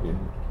will work with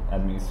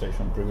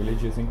administration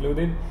privileges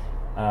included,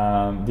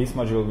 this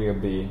module will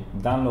be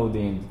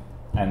downloaded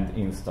and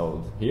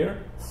installed here.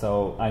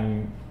 So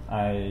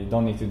I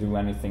don't need to do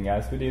anything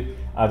else with it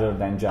other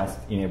than just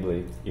enable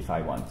it if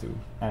I want to.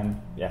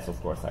 And yes,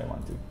 of course, I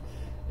want to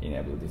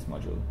enable this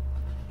module.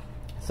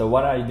 So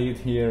what I did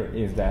here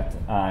is that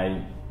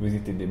I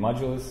visited the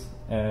modules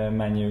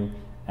menu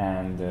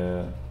and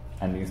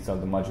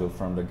installed the module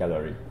from the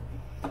gallery.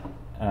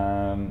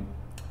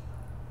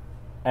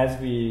 As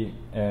we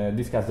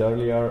discussed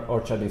earlier,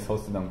 Orchard is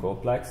hosted on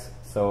Codeplex.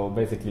 So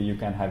basically, you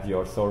can have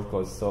your source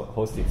code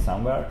hosted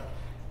somewhere.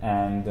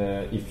 And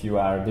if you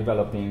are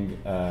developing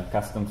a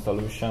custom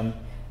solution,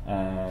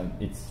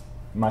 it's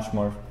a much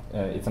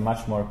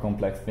more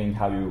complex thing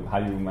how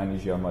you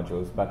manage your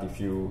modules. But if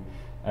you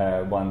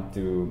want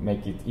to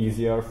make it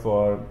easier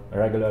for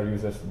regular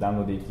users to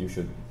download it, you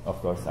should,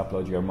 of course,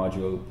 upload your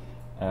module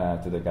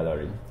to the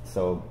gallery,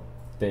 so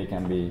they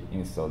can be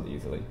installed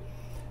easily.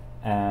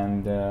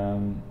 And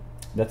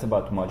that's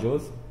about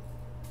modules.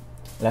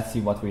 Let's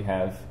see what we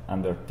have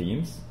under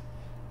themes.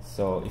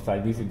 So if I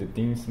visit the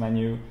themes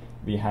menu,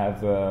 we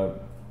have a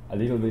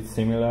little bit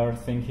similar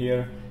thing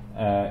here.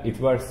 It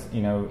works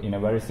in a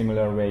very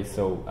similar way,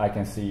 so I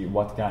can see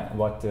what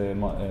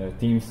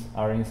themes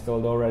are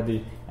installed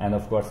already, and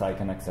of course I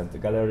can access the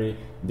gallery.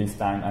 This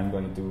time I'm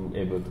going to be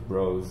able to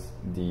browse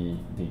the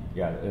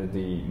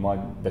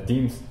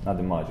themes, not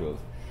the modules.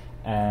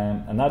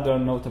 And another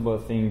notable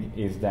thing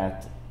is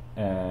that,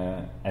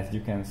 as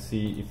you can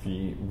see, if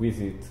we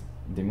visit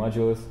the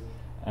modules,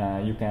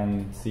 you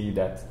can see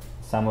that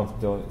some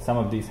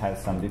of these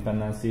has some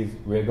dependencies.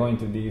 We're going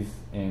to these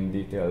in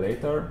detail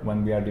later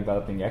when we are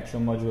developing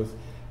actual modules,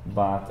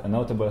 but a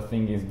notable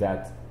thing is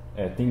that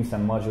themes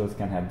and modules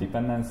can have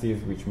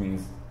dependencies, which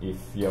means if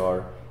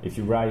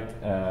you write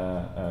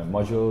a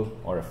module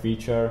or a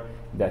feature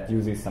that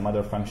uses some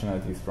other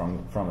functionalities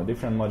from a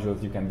different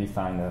modules, you can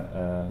define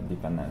a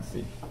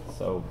dependency.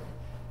 So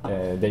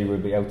they will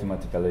be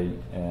automatically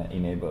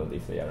enabled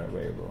if they are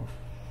available.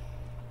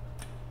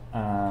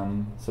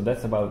 So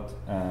that's about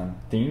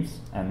themes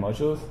and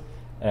modules.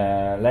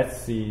 Let's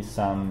see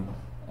some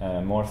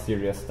more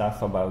serious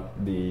stuff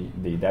about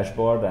the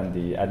dashboard and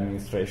the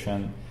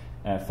administration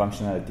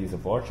functionalities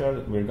of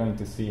Orchard. We're going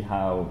to see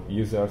how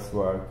users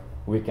work.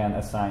 We can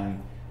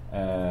assign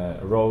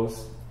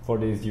roles for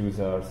these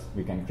users.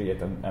 We can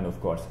create and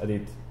of course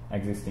edit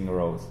existing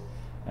roles.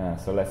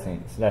 So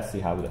let's see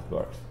how that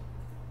works.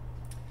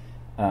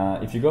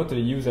 If you go to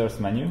the users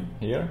menu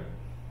here,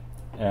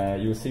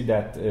 you'll see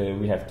that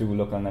we have two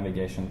local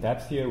navigation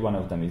tabs here. One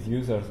of them is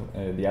users,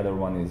 the other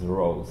one is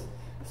roles.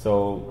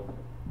 So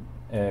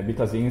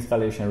because the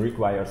installation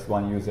requires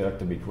one user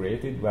to be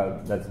created, well,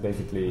 that's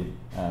basically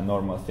a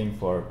normal thing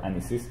for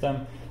any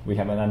system. We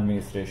have an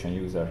administration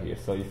user here.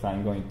 So if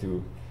I'm going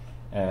to,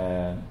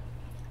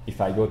 if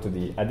I go to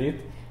the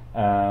edit,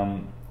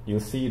 you'll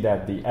see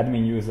that the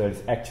admin user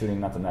is actually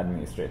not an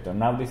administrator.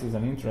 Now this is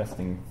an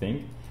interesting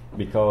thing,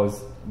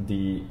 because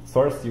the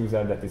first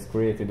user that is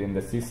created in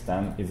the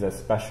system is a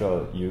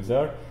special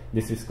user.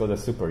 This is called a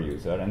super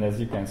user, and as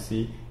you can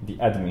see, the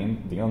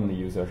admin, the only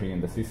user here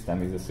in the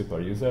system, is a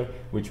super user,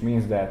 which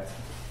means that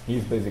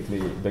he's basically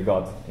the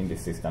god in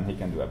this system. He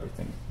can do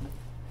everything,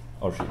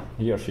 or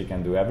he or she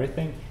can do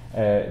everything.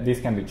 This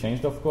can be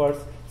changed, of course,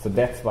 so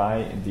that's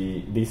why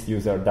this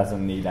user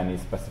doesn't need any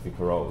specific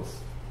roles,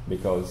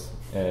 because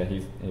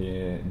the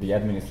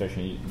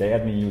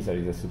admin user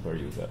is a super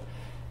user.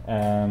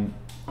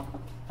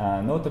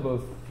 A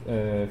notable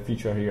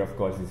feature here, of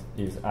course,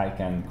 is I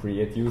can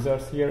create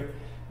users here.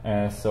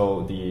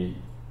 So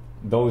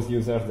those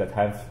users that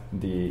have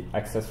the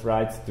access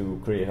rights to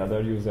create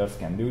other users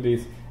can do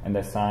this and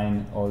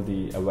assign all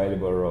the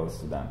available roles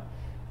to them.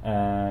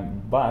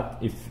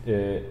 But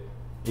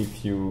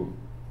if you,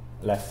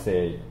 let's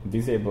say,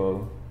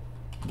 disable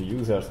the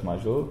users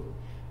module,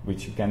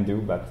 which you can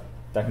do, but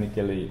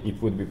technically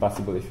it would be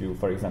possible if you,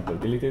 for example,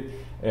 delete it,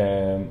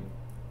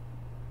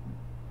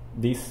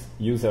 this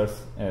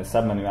user's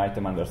submenu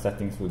item under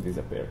settings would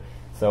disappear.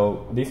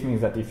 So this means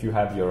that if you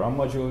have your own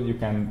module, you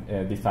can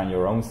define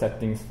your own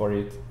settings for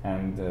it,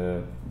 and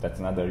that's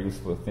another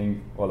useful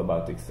thing, all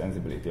about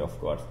extensibility, of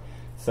course.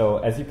 So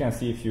as you can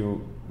see, if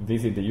you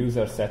visit the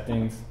user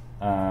settings,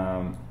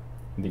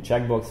 the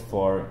checkbox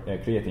for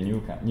creating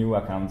new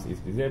accounts is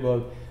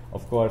disabled.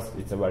 Of course,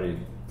 it's a very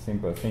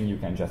simple thing. You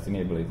can just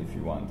enable it if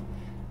you want.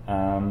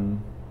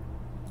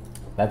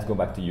 Let's go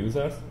back to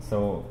users.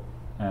 So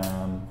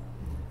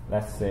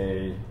let's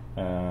say,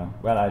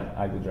 well,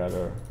 I would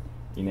rather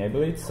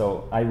enable it.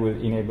 So I will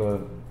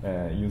enable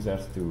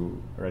users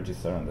to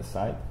register on the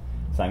site.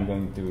 So I'm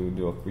going to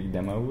do a quick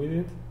demo with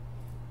it.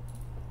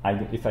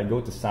 If I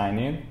go to sign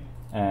in,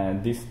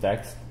 this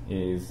text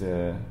is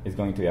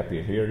going to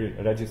appear here.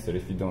 Register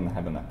if you don't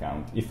have an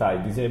account. If I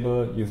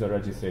disable user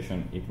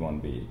registration, it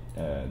won't be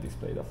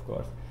displayed, of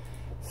course.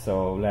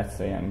 So let's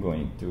say I'm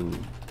going to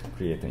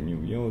create a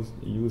new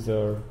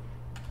user,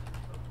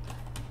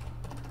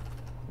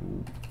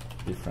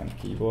 different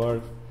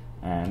keyboard,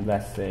 and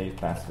let's say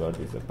password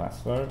is a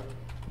password,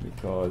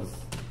 because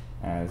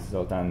as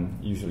Zoltan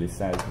usually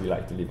says, we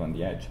like to live on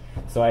the edge.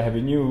 So I have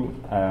a new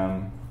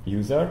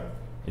user.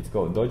 It's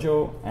called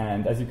Dojo,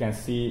 and as you can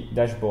see,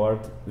 dashboard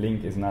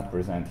link is not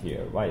present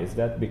here. Why is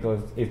that?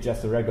 Because it's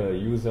just a regular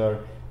user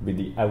with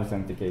the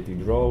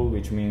authenticated role,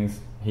 which means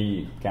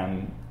he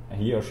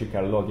or she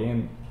can log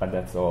in, but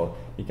that's all.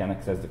 He can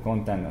access the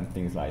content and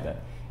things like that.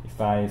 If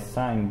I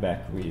sign in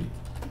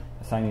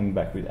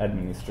back with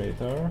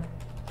administrator,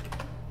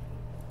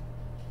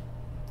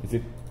 is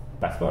it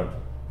password?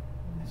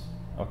 Yes.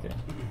 Okay,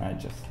 I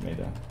just made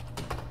a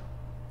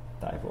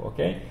typo.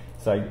 Okay,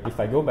 so if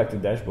I go back to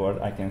dashboard,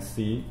 I can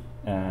see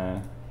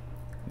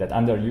that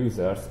under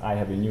users, I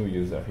have a new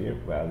user here.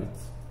 Well,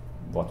 it's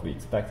what we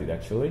expected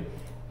actually.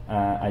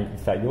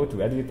 If I go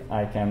to edit,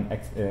 I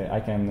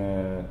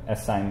can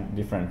assign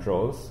different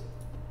roles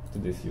to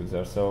this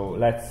user. So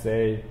let's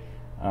say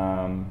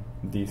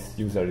this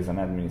user is an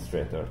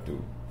administrator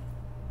too.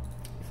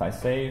 If I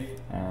save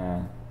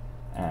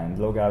and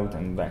log out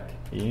and back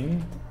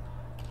in,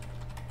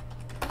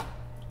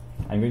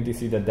 I'm going to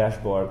see the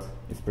dashboard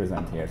is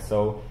present here.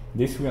 So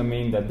this will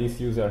mean that this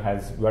user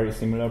has very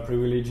similar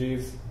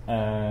privileges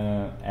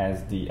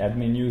as the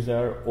admin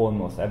user,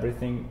 almost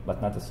everything,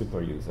 but not a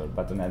super user,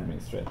 but an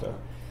administrator.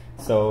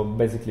 So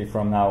basically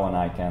from now on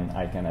I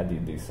can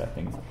edit these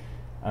settings.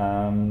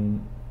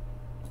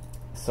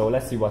 So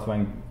let's see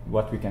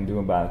what we can do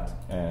about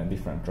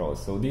different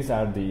roles. So these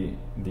are the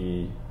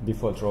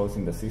default roles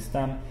in the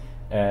system.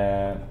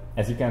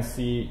 As you can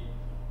see,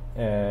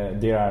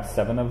 there are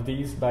 7 of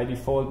these by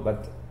default,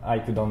 but I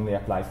could only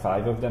apply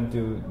 5 of them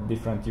to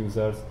different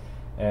users.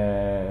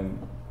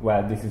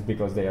 Well, this is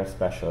because they are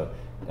special.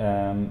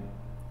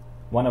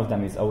 One of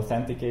them is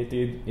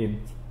authenticated. It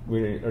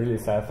will really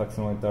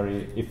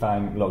self-explanatory. If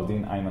I'm logged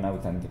in, I'm an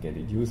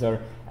authenticated user.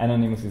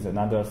 Anonymous is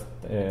another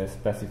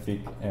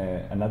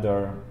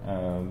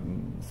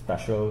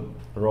special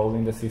role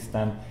in the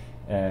system.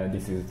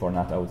 This is for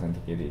not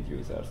authenticated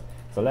users.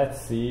 So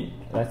let's say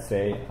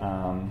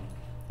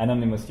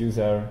anonymous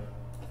user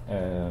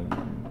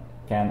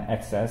can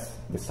access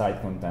the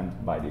site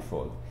content by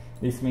default.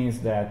 This means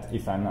that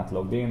if I'm not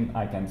logged in,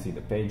 I can see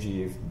the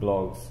pages,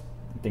 blogs,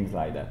 things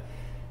like that.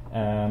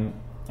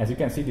 As you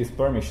can see, these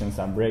permissions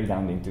are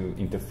breakdown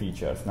into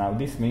features. Now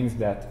this means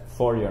that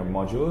for your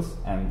modules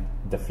and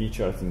the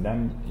features in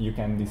them, you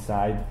can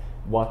decide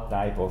what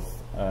type of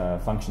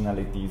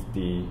functionalities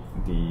the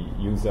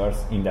users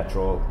in that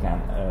role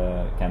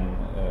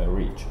can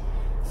reach.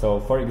 So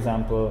for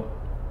example,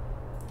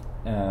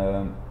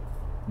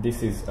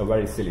 this is a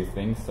very silly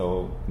thing,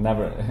 so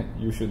never,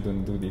 you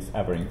shouldn't do this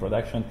ever in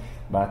production,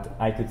 but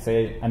I could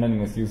say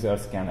anonymous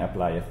users can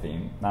apply a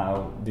theme.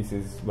 Now this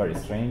is very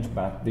strange,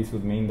 but this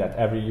would mean that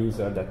every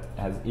user that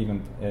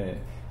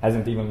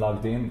hasn't even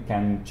logged in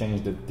can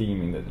change the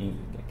theme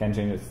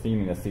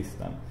in the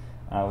system.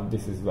 Now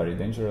this is very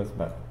dangerous,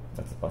 but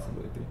that's a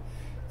possibility.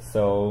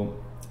 So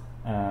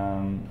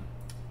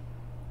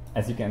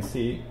as you can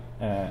see,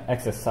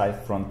 access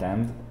site front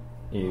end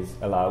is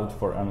allowed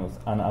for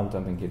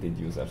unauthenticated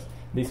users.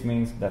 This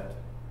means that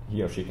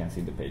he or she can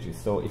see the pages.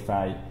 So if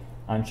I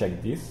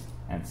uncheck this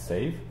and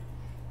save,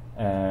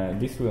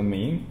 this will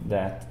mean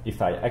that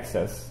if I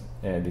access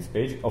this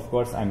page, of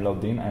course I'm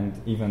logged in, and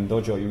even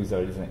Dojo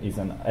user is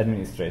an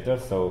administrator,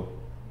 so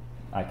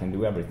I can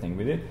do everything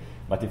with it.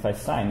 But if I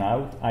sign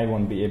out, I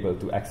won't be able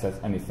to access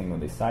anything on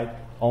this site,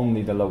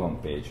 only the logon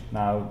page.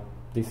 Now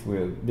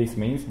this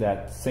means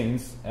that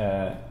since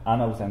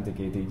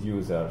unauthenticated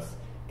users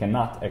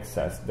cannot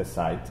access the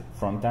site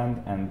front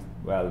end and,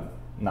 well,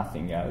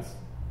 nothing else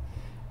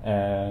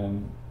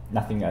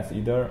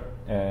either,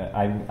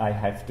 I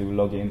have to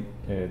log in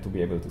to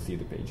be able to see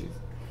the pages.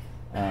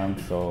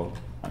 So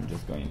I'm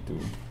just going to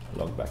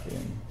log back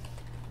in.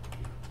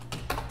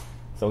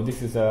 So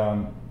this is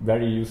a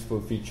very useful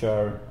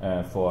feature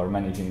for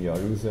managing your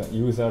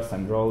users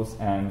and roles,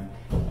 and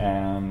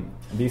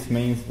this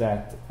means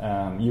that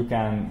you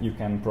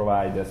can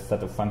provide a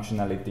set of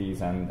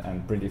functionalities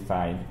and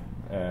predefined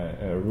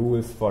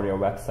rules for your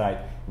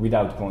website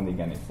without coding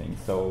anything.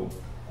 So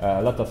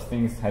a lot of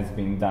things has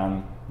been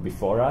done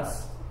before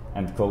us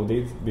and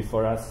coded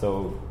before us.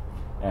 So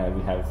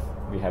we have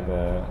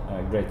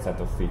a great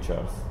set of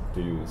features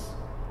to use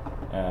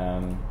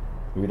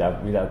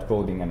without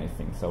coding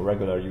anything. So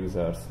regular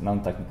users,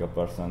 non-technical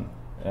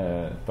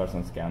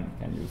persons can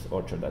use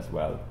Orchard as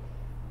well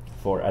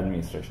for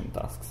administration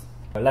tasks.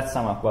 Let's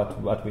sum up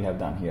what we have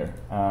done here.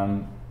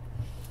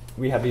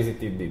 We have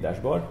visited the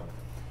dashboard,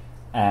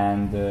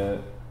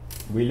 and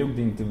we looked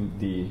into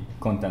the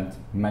content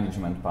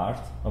management part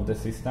of the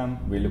system.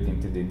 We looked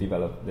into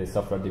the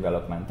software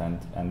development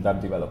and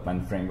web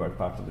development framework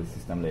part of the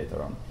system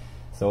later on.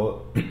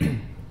 So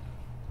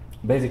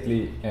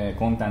basically,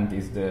 content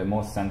is the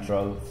most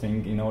central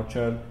thing in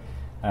Orchard.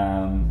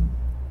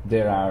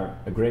 There are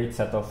a great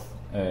set of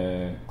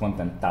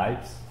content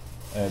types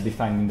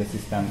defined in the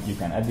system. You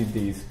can edit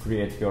these,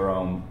 create your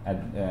own,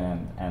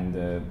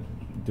 and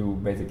do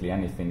basically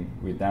anything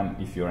with them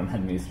if you're an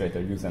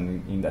administrator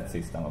using in that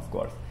system, of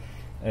course.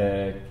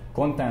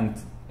 Content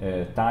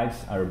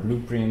types are a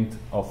blueprint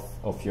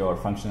of your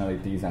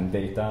functionalities and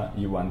data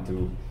you want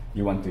to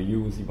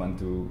use, you want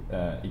to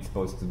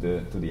expose to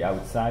the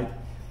outside.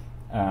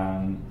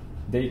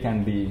 They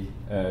can be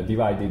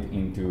divided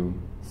into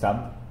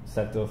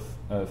subset of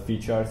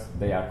features.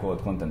 They are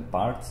called content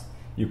parts.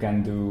 You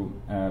can do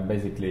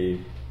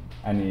basically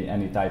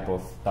any type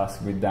of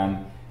task with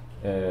them.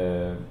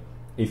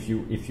 If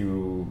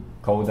you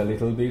code a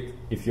little bit,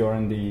 if you're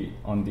on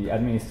the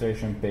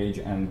administration page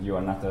and you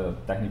are not a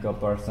technical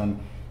person,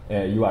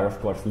 you are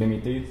of course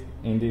limited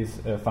in these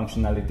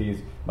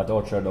functionalities. But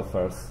Orchard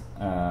offers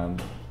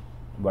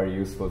very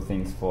useful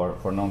things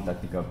for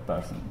non-technical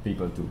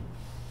people too.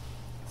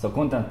 So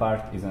content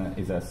part is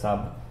a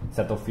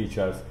subset of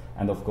features,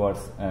 and of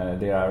course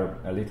there are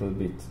a little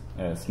bit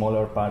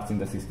smaller parts in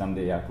the system.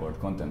 They are called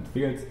content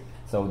fields.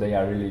 So they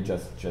are really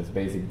just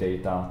basic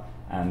data,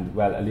 and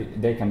well,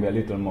 they can be a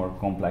little more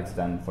complex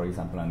than, for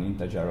example, an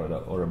integer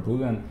or a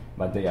boolean,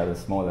 but they are the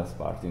smallest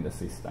part in the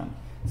system.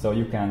 So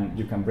you can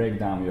break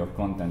down your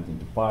content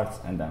into parts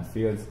and then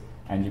fields,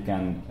 and you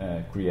can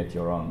create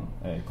your own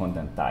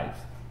content types.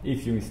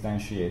 If you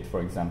instantiate,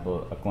 for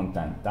example, a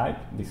content type,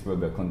 this will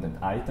be a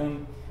content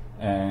item,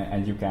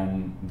 and you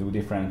can do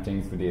different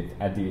things with it: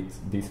 edit,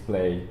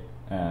 display,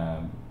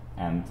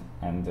 and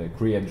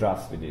create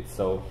drafts with it.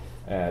 So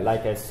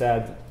like I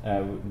said,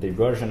 the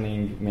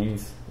versioning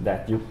means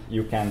that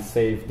you can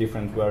save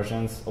different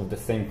versions of the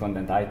same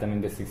content item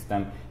in the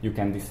system. You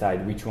can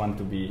decide which one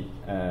to be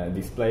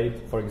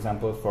displayed, for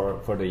example,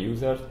 for the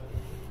users,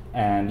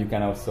 and you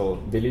can also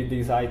delete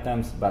these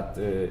items. But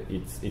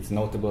it's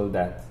notable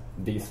that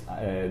this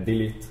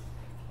delete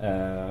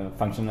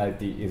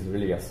functionality is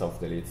really a soft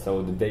delete,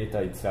 so the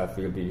data itself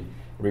will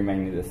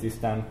remain in the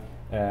system.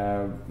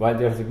 Well,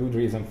 there's a good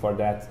reason for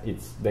that.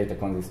 It's data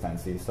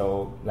consistency.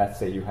 So let's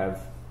say you have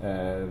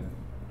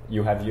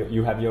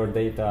your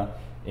data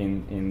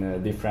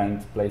in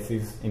different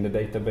places in the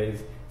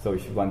database. So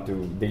if you want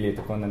to delete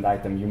a content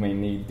item, you may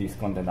need this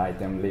content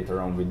item later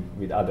on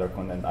with other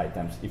content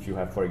items. If you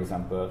have, for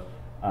example,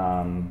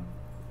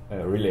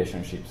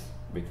 relationships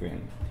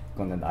between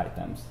content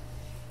items.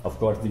 Of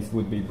course, this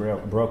would be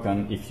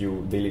broken if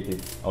you delete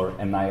it or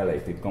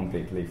annihilate it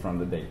completely from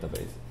the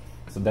database.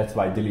 So that's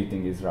why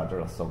deleting is rather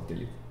a soft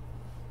delete.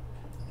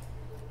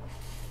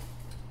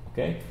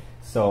 Okay,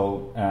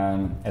 so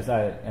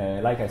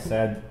like I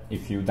said,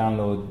 if you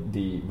download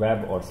the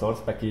web or source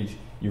package,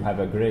 you have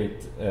a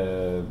great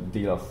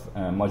deal of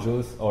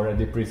modules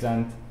already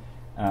present,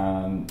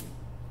 and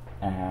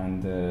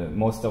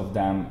most of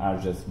them are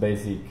just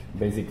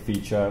basic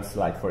features,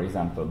 like, for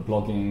example,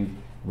 blogging,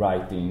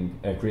 writing,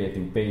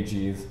 creating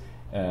pages,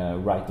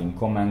 writing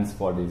comments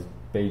for these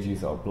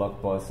pages or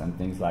blog posts and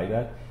things like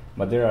that.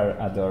 But there are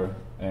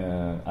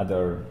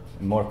other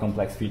more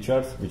complex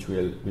features which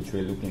we'll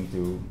look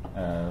into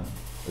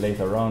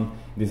later on.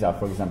 These are,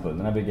 for example,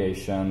 the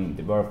navigation,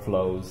 the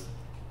workflows,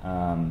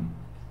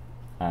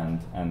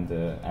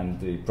 and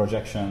the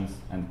projections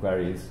and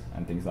queries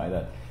and things like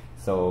that.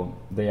 So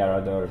they are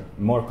other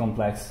more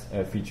complex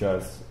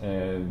features.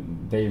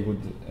 They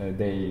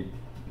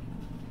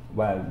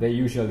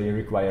usually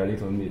require a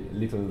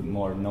little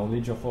more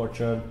knowledge of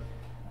Orchard,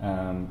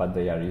 but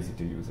they are easy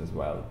to use as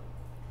well.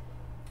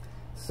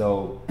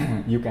 So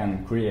you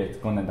can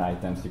create content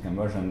items, you can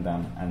version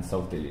them, and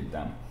self-delete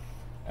them.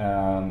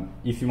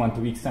 If you want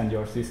to extend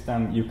your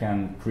system, you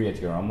can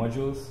create your own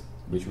modules,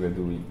 which we'll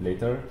do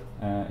later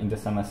in the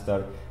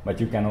semester, but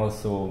you can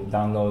also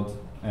download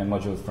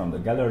modules from the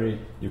gallery.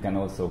 You can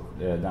also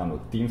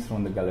download themes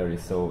from the gallery,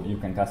 so you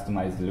can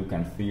customize the look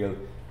and feel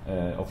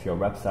of your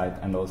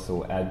website and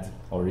also add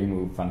or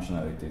remove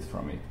functionalities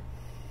from it.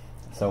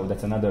 So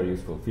that's another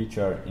useful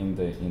feature in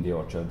the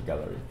Orchard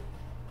gallery.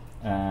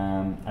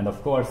 And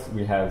of course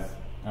we have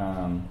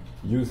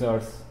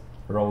users,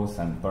 roles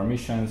and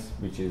permissions,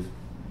 which is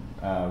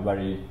a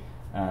very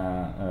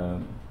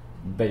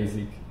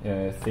basic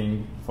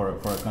thing for a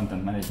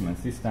content management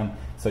system.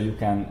 So you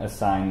can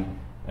assign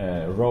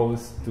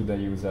roles to the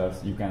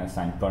users, you can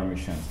assign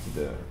permissions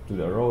to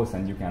the roles,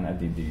 and you can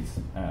edit these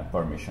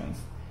permissions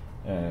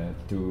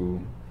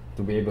to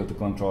be able to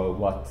control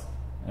what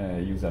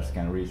users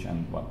can reach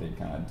and what they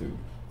cannot do.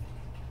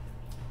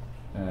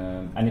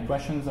 Any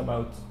questions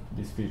about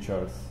these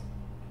features?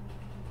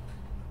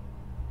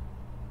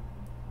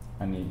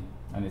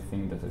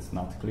 Anything that is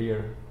not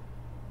clear?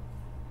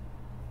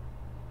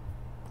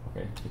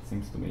 Okay, it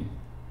seems to me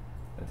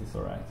that is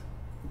all right.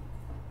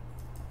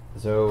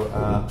 So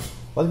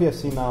what we have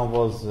seen now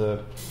was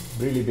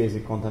really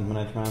basic content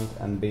management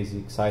and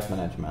basic site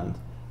management.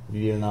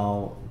 We will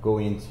now go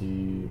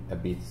into a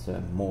bit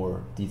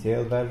more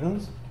detailed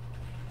versions.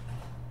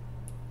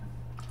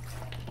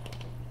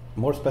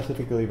 More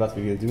specifically, what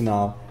we will do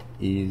now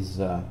is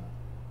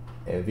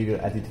we will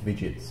edit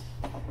widgets.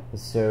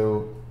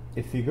 So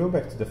if we go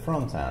back to the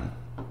front end,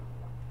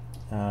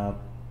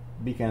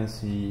 we can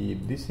see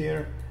this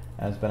here.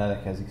 As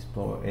Benedek has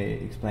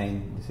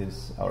explained, this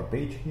is our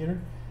page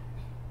here.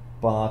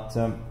 But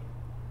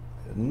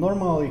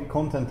normally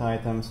content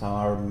items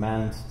are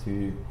meant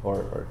to,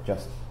 or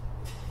just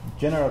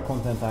general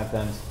content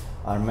items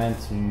are meant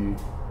to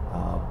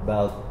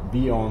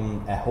be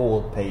on a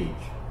whole page.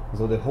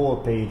 So the whole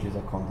page is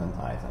a content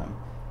item.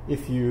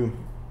 If you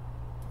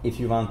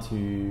want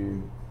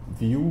to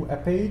view a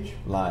page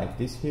like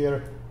this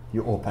here,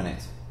 you open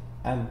it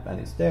and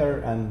it's there,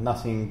 and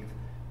nothing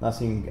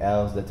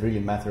else that really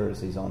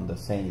matters is on the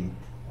same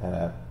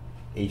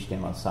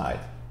HTML site,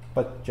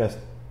 but just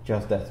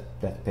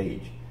that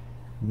page.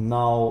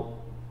 Now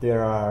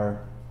there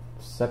are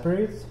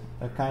separate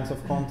kinds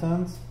of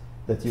content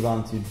that you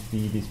want to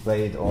be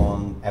displayed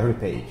on every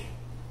page,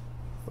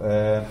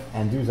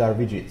 and those are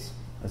widgets.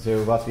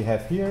 So what we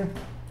have here,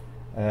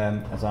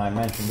 as I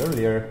mentioned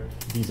earlier,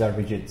 these are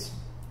widgets.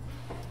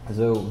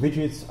 So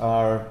widgets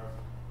are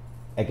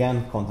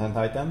again content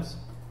items.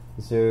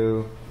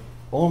 So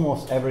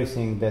almost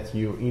everything that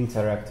you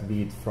interact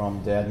with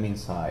from the admin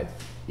side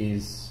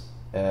is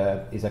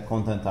a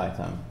content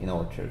item in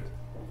Orchard.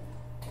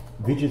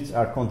 Widgets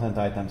are content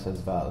items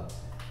as well.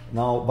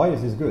 Now, why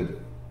is this good?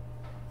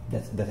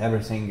 That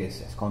everything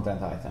is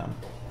content item?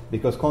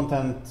 Because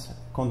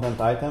content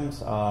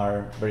items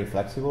are very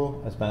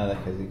flexible, as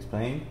Benedek has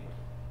explained.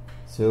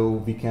 So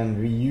we can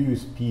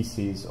reuse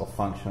pieces of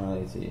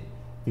functionality.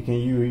 We can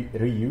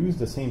reuse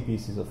the same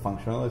pieces of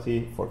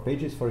functionality for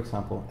pages, for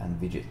example, and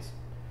widgets.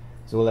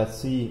 So let's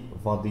see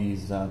what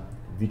these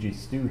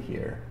widgets do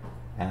here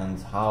and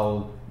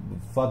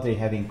what they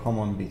have in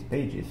common with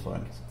pages,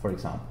 for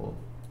example.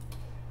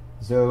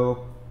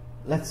 So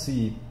let's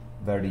see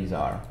where these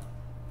are.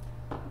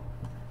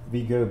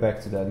 We go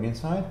back to the admin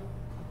side,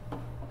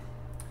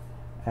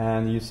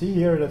 and you see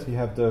here that we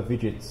have the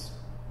widgets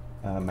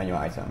menu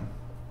item.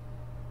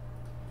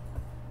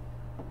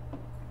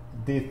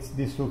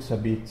 This looks a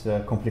bit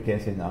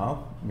complicated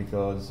now,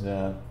 because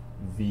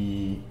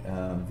we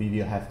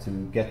will have to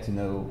get to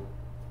know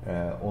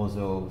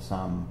also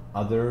some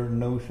other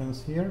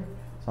notions here,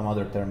 some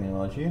other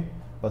terminology,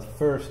 but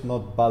first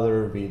not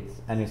bother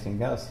with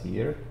anything else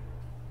here,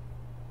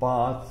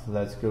 but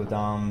let's go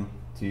down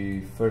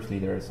to first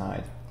leader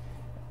aside.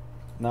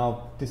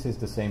 Now this is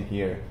the same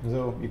here,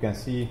 so you can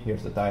see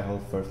here's the title,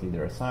 first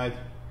leader aside.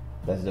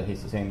 That's the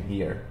same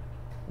here,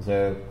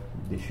 so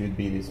this should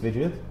be this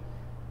widget.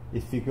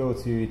 If we go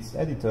to its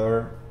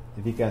editor,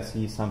 we can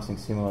see something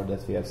similar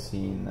that we have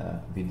seen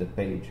with the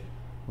page.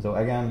 So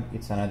again,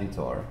 it's an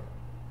editor.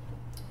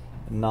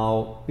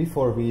 Now,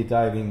 before we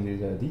dive into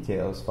the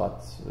details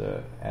what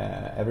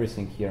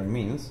everything here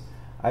means,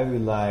 I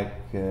would like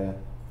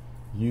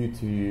you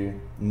to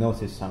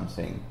notice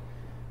something.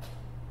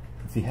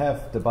 We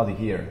have the body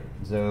here,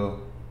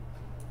 so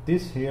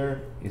this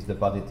here is the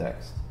body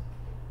text.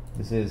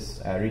 This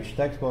is a rich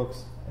text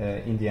box,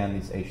 in the end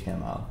it's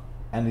HTML,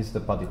 and it's the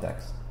body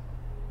text.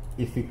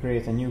 If we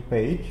create a new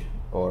page,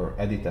 or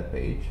edit a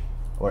page,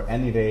 or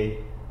anyway,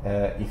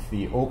 if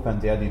we open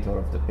the editor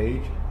of the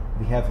page,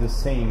 we have the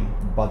same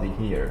body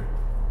here.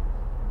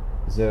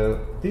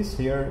 So this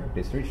here,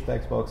 this rich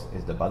text box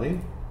is the body,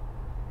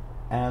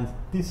 and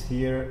this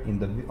here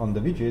on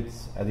the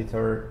widgets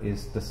editor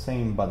is the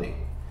same body.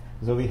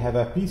 So we have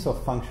a piece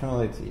of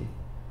functionality,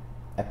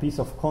 a piece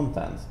of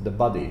content, the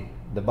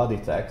body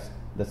text,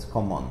 that's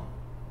common.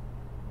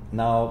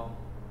 Now,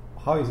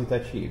 how is it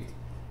achieved?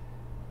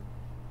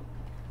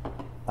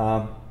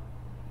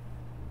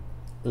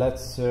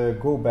 Let's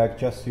go back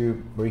just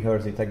to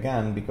rehearse it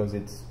again, because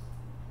it's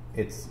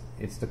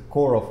the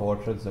core of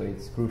Orchard, so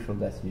it's crucial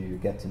that you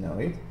get to know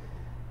it.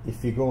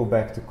 If we go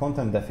back to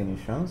content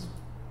definitions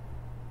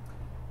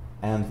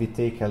and we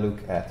take a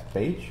look at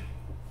page,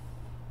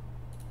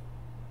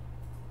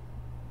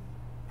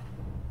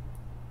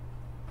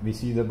 we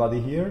see the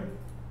body here,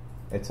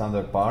 it's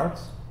under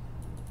parts.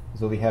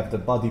 So we have the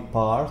body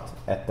part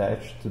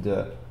attached to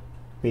the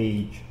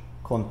page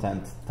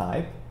content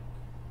type.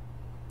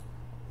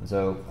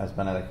 So as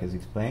Benedek has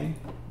explained,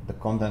 the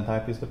content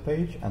type is the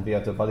page and we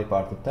have the body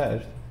part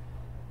attached.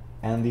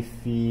 And if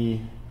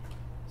we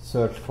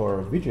search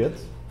for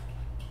widgets,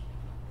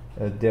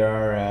 there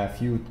are a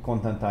few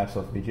content types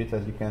of widget,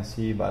 as you can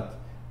see, but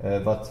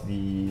what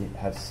we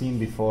have seen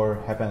before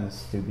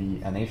happens to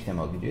be an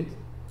HTML widget.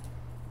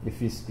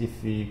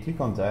 If we click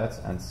on that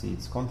and see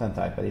its content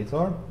type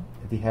editor,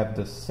 we have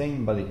the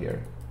same body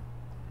here.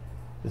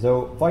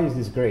 So why is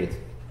this great?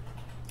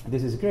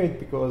 This is great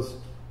because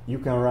you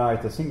can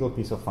write a single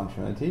piece of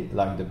functionality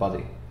like the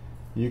body.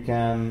 You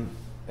can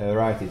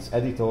write its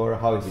editor,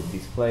 how is it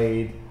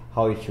displayed,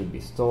 how it should be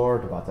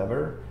stored,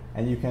 whatever,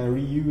 and you can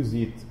reuse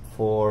it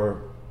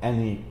for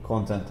any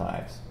content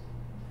types.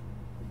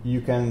 You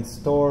can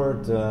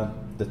store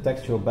the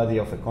textual body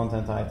of a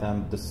content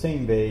item the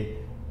same way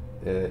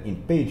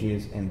in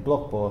pages, in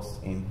blog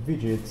posts, in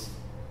widgets,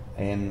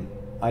 and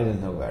I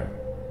don't know where.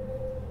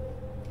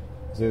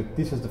 So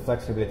this is the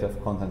flexibility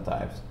of content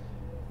types.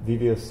 We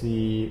will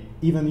see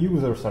even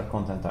users are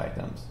content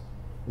items.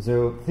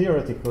 So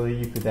theoretically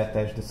you could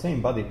attach the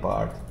same body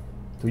part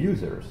to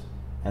users,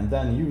 and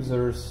then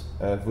users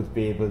would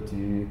be able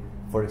to,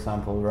 for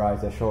example,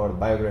 write a short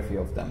biography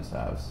of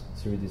themselves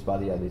through this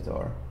body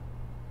editor.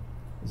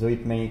 So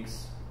it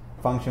makes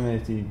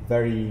functionality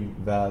very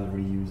well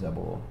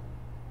reusable.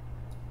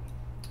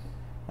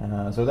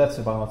 So that's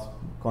about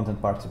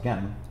content parts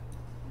again.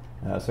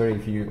 Sorry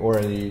if you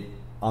already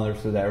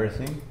understood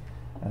everything,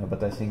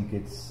 but I think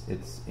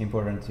it's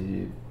important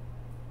to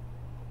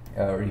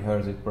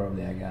rehearse it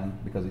probably again,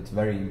 because it's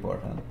very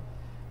important.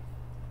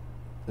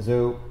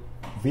 So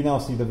we now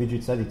see the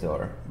widgets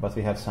editor, but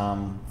we have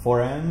some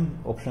foreign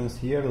options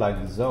here,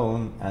 like the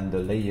zone and the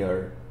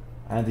layer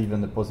and even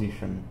the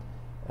position.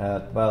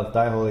 Well,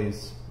 title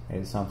is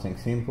something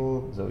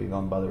simple, so we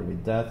won't bother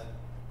with that.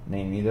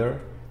 Name either.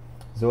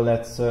 So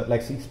let's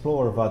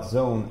explore what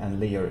zone and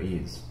layer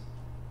is.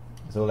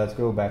 So let's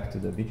go back to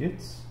the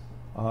widgets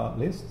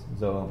list,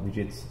 so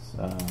widgets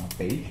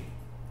page.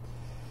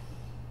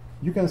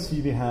 You can see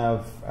we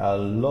have a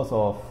lot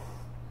of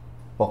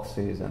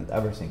boxes and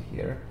everything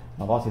here.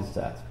 Now what is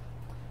that?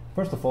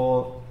 First of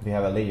all, we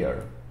have a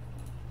layer,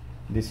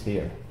 this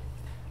here.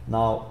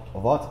 Now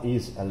what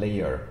is a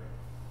layer?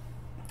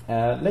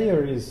 A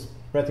layer is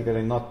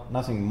practically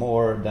nothing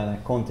more than a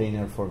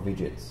container for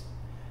widgets.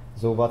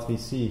 So what we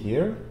see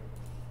here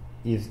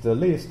is the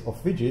list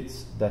of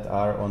widgets that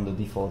are on the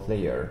default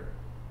layer.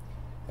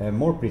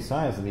 More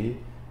precisely,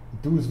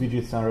 those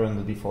widgets are on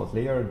the default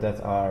layer that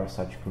are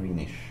such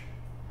greenish.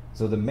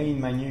 So the main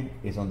menu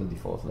is on the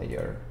default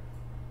layer.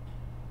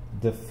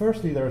 The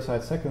first leader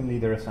aside, second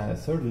leader aside, and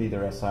third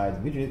leader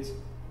aside widgets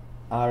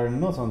are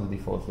not on the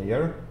default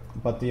layer,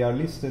 but they are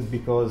listed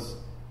because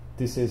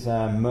this is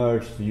a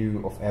merged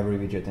view of every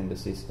widget in the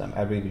system,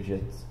 every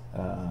widget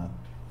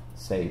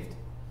saved.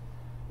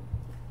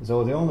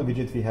 So the only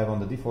widget we have on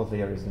the default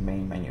layer is the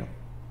main menu.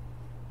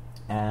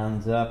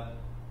 And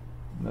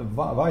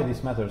why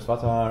this matters?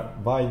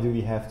 Why do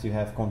we have to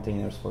have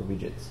containers for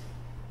widgets?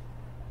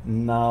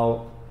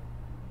 Now,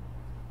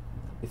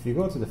 if you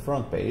go to the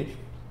front page,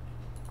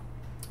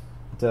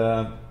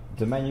 the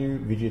menu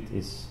widget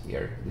is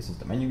here. This is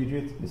the menu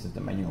widget, this is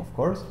the menu, of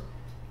course,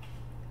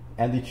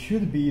 and it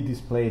should be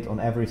displayed on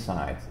every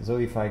site. So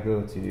if I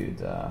go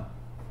to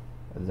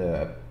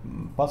the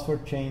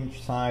password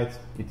change site,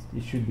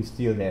 it should be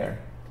still there,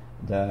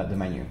 the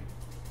menu.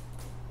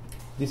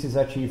 This is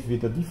achieved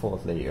with the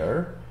default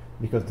layer,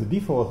 because the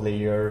default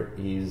layer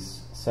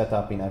is set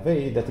up in a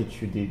way that it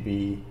should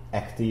be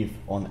active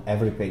on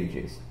every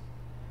pages.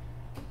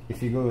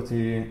 If you go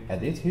to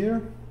edit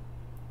here,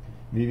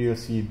 we will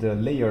see the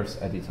layers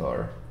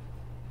editor.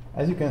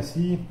 As you can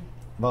see,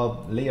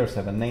 well, layers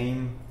have a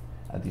name,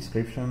 a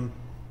description,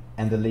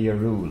 and a layer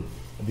rule.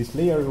 This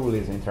layer rule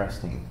is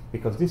interesting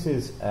because this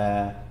is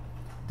a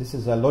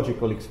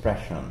logical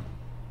expression.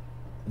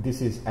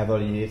 This is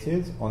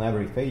evaluated on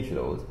every page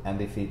load, and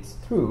if it's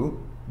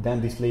true,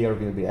 then this layer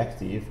will be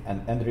active,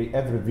 and every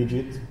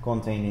widget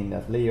containing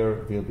that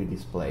layer will be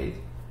displayed.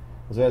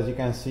 So as you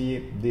can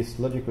see, this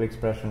logical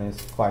expression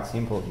is quite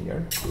simple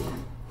here.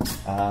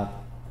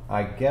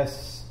 I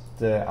guess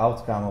the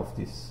outcome of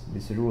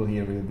this rule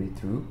here will be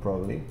true,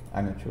 probably.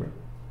 I'm not sure,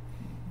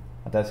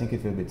 but I think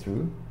it will be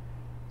true.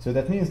 So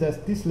that means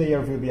that this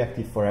layer will be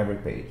active for every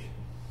page.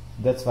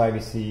 That's why we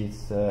see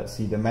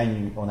the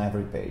menu on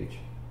every page.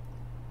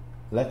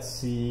 Let's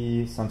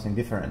see something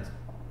different.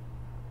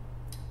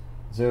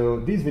 So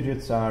these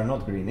widgets are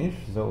not greenish,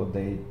 so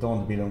they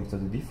don't belong to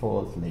the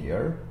default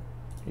layer.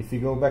 If we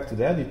go back to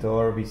the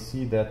editor, we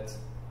see that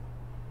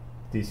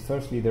this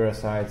first leader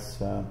asides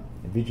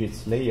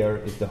widgets layer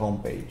is the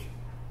home page.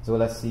 So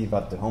let's see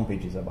what the home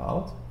page is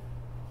about.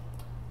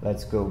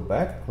 Let's go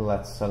back,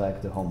 let's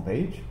select the home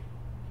page.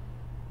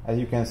 As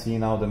you can see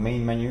now, the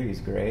main menu is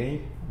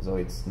gray, so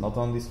it's not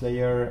on this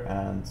layer,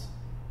 and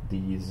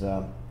these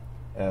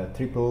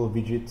triple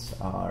widgets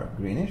are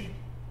greenish.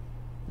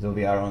 So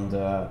we are on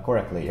the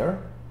correct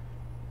layer.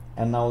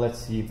 And now let's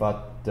see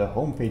what the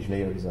home page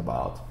layer is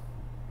about.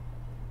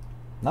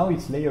 Now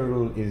its layer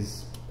rule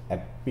is a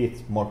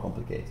bit more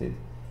complicated.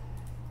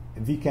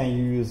 We can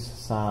use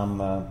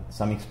some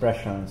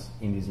expressions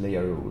in these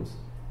layer rules.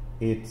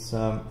 It's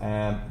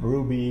a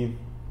Ruby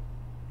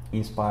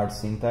inspired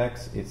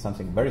syntax. It's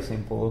something very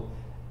simple.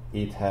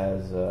 It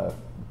has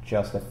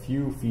just a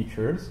few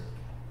features.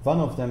 One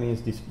of them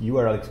is this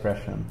URL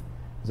expression.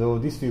 So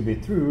this will be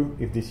true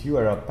if this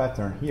URL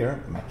pattern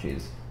here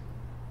matches.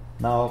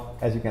 Now,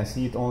 as you can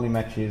see, it only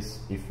matches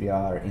if we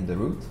are in the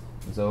root,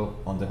 so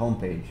on the home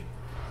page.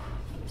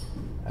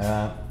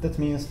 That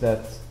means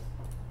that,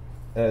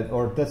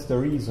 or that's the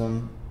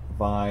reason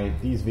why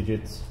these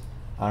widgets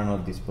are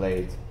not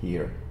displayed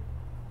here.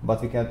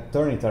 But we can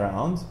turn it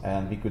around,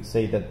 and we could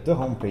say that the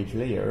home page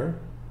layer,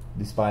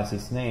 despite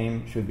its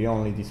name, should be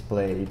only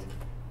displayed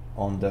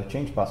on the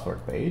change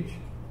password page.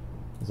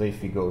 So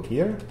if we go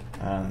here,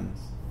 and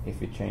if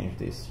we change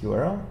this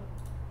URL,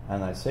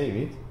 and I save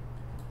it,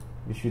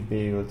 we should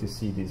be able to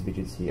see these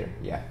widgets here.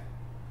 Yeah.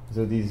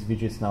 So these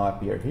widgets now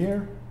appear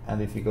here,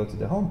 and if we go to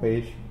the home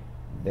page,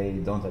 they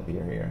don't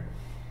appear here.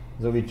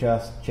 So we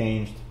just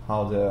changed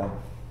how the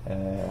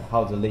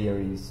layer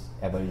is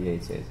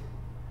evaluated.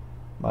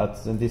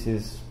 But this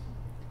is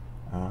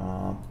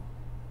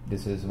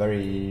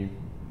very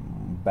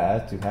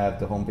bad to have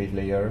the home page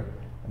layer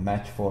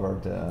match for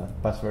the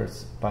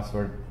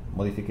password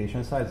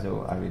modification side.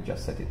 So I will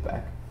just set it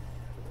back.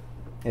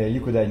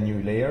 You could add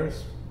new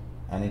layers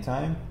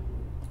anytime.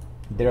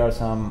 There are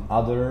some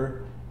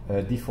other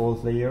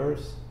default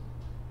layers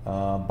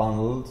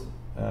bundled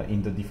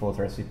in the default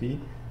recipe.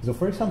 So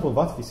for example,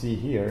 what we see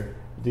here,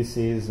 this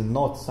is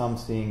not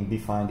something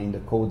defined in the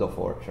code of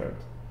Orchard.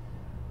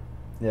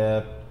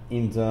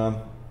 In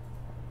the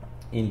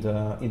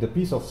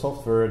piece of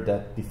software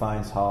that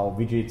defines how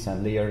widgets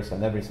and layers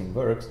and everything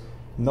works,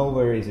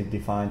 nowhere is it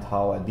defined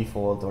how a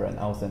default or an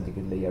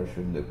authenticated layer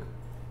should look.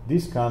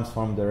 This comes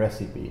from the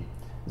recipe.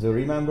 So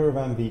remember,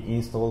 when we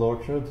installed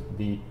Orchard,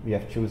 we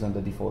have chosen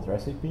the default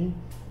recipe.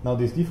 Now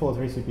this default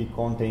recipe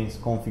contains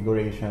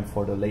configuration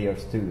for the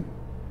layers too.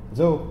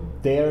 So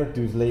there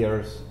those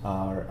layers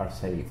are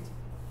saved.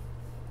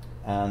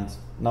 And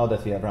now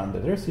that we have run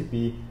the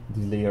recipe,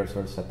 these layers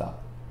are set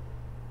up.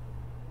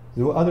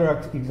 So other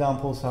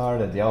examples are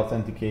that the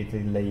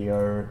authenticated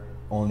layer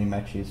only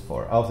matches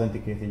for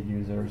authenticated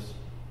users.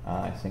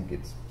 I think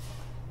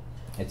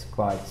it's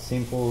quite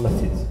simple.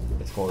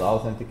 It's called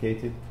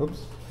authenticated.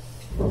 Oops.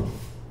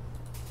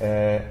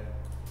 There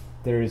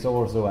is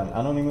also an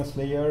anonymous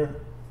layer,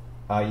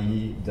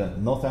 i.e. the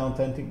not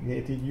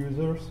authenticated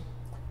users.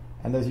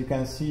 And as you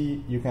can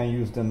see, you can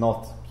use the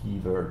not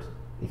keyword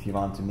if you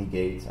want to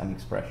negate an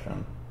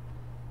expression.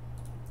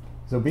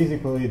 So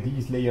basically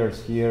these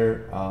layers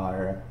here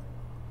are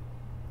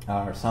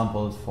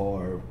samples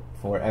for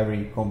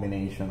every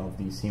combination of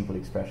these simple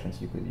expressions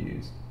you could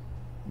use.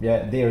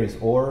 Yeah, there is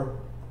or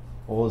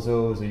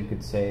also, so you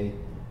could say,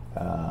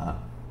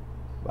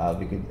 well,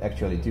 we could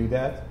actually do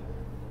that.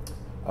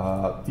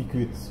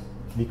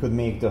 We could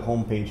make the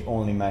home page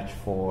only match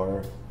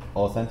for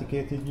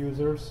authenticated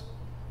users.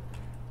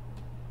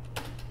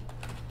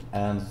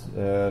 And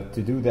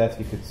to do that,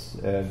 we could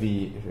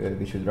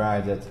we should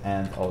write that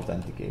and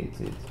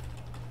authenticated.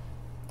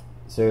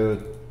 So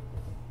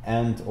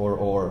and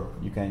or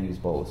you can use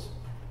both.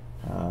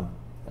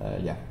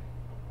 Yeah,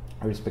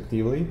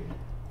 respectively.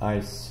 I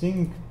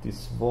think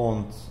this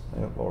won't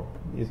or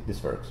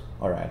this works.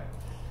 All right.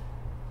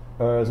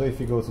 So if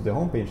you go to the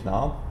home page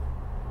now,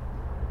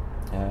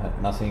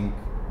 nothing.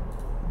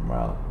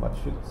 Well, what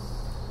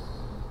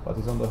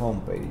is on the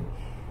home page?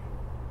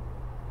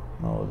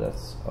 No,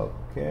 that's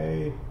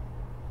okay.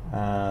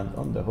 And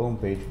on the home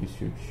page,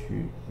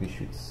 we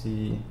should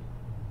see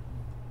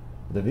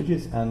the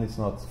widgets, and it's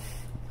not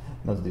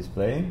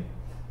displaying.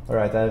 All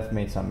right, I've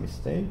made some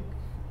mistake.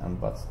 And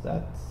what's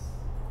that?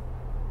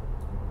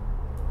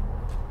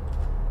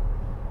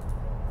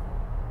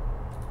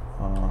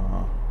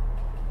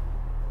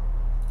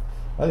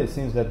 Well, it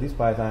seems that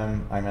despite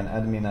I'm an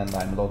admin and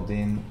I'm logged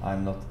in,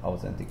 I'm not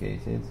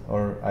authenticated,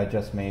 or I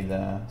just made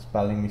a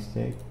spelling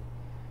mistake.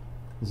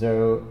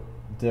 So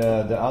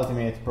the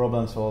ultimate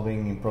problem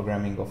solving in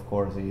programming, of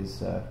course,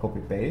 is copy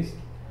paste.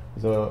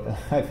 So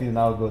I will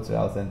now go to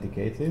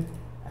authenticated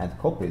and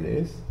copy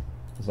this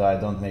so I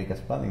don't make a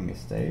spelling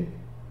mistake,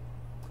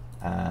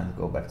 and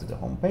go back to the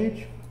home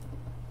page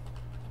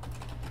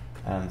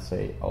and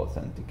say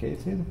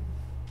authenticated.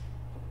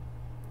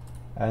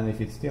 And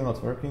if it's still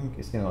not working,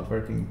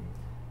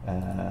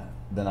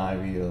 then I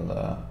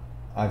will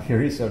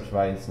research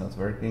why it's not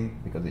working,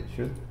 because it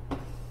should,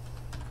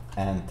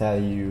 and tell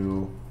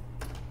you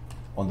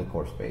on the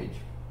course page.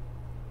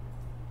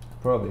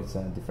 Probably it's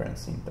a different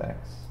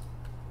syntax.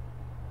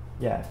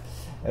 Yeah,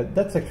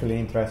 that's actually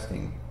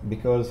interesting,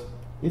 because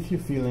if you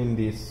fill in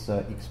this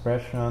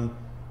expression,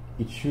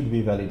 it should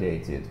be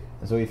validated.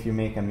 So if you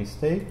make a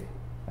mistake,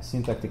 a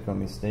syntactical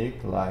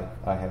mistake like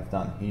I have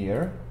done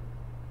here,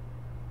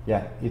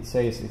 yeah, it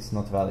says it's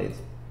not valid.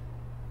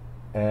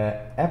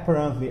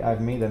 Apparently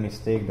I've made a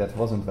mistake that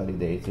wasn't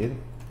validated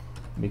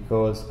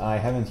because I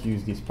haven't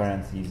used these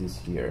parentheses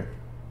here.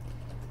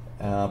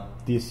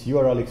 This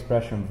URL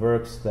expression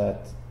works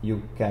that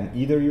you can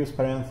either use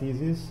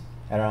parentheses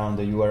around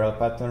the URL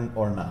pattern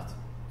or not.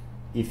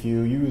 If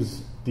you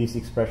use this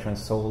expression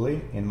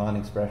solely in one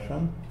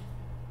expression,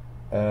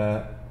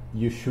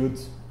 you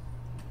shouldn't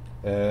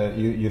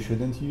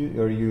use,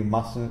 or you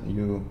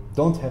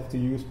don't have to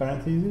use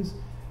parentheses.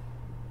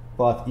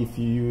 But if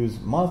you use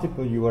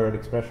multiple URL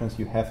expressions,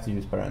 you have to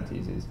use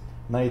parentheses.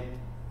 Now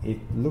it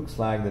looks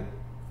like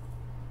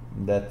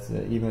that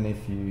even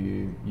if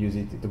you use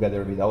it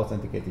together with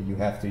authenticated, you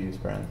have to use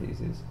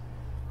parentheses.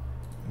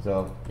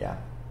 So yeah,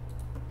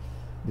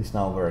 this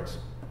now works.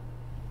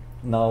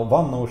 Now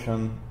one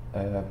notion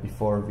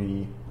before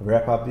we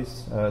wrap up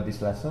this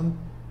lesson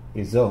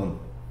is zone.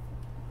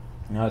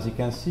 Now as you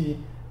can see,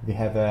 we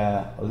have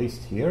a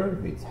list here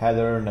with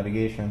header,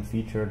 navigation,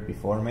 featured,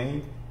 before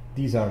main.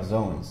 These are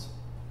zones.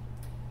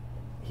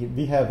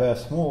 We have a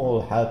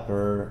small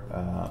helper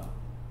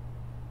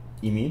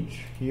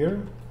image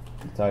here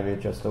that I will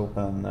just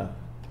open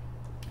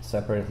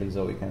separately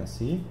so we can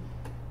see.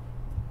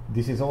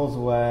 This is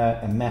also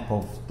a map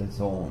of the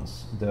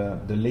zones,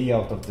 the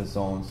layout of the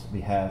zones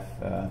we have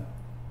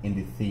in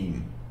the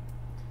theme.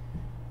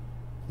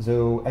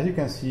 So as you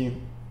can see,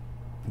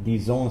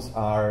 these zones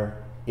are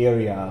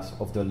areas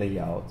of the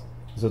layout.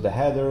 So the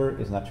header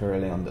is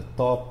naturally on the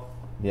top.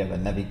 We have a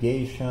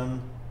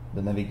navigation.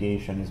 The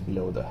navigation is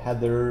below the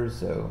header,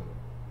 so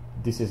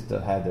this is the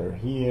header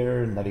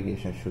here.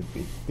 Navigation should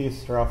be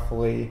this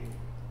roughly.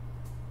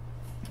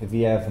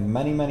 We have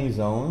many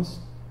zones,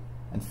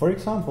 and for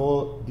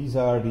example,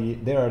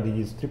 there are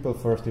these triple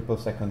first, triple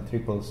second,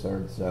 triple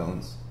third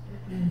zones.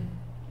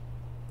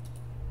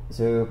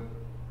 So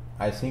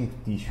I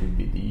think these should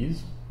be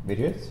these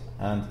widgets,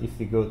 and if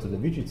we go to the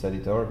widgets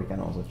editor, we can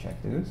also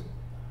check those.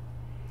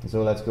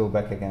 So let's go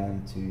back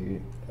again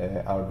to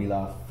our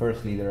beloved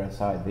first leader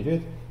aside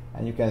widget,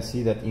 and you can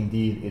see that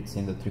indeed it's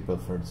in the triple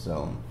third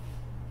zone.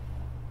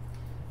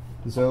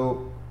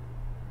 So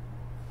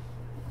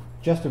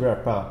just to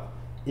wrap up,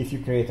 if you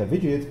create a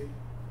widget,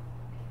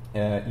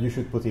 you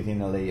should put it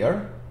in a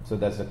layer. So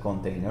that's a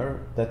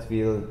container that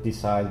will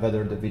decide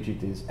whether the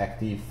widget is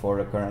active for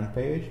the current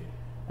page,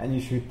 and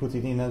you should put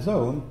it in a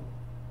zone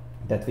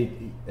that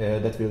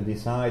will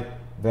decide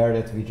where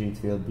that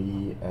widget will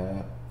be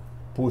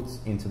put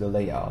into the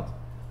layout.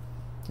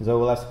 So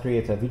let's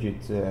create a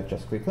widget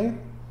just quickly,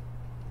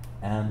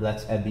 and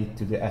let's add it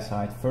to the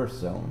aside first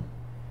zone.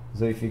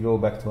 So if you go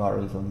back to our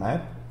little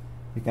map,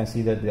 you can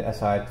see that the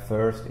aside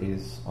first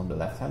is on the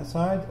left hand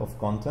side of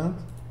content.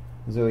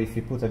 So if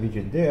you put a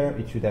widget there,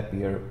 it should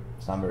appear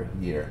somewhere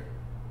here.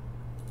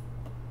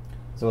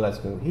 So let's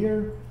go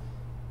here,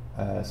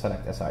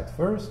 select aside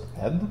first,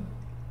 add,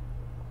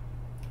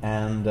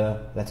 and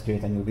let's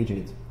create a new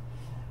widget.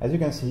 As you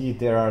can see,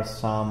 there are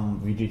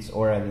some widgets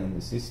already in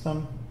the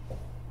system.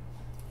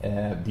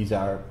 These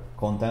are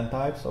content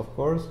types, of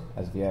course,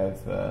 as we have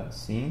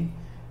seen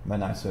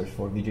when I search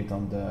for widget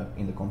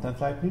in the content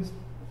type list.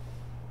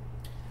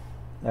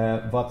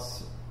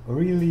 What's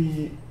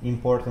really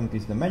important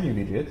is the menu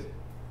widget.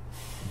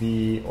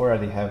 We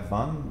already have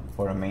one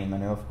for a main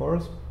menu, of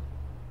course.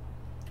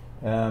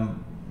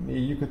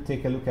 You could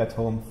take a look at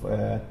home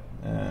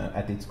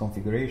at its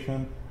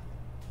configuration.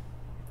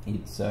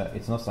 It's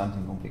not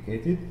something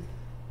complicated,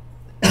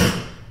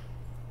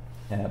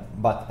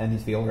 and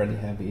if we already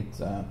have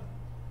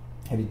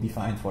it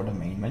defined for the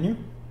main menu.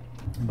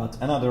 But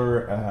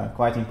another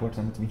quite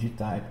important widget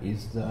type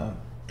is the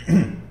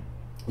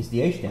is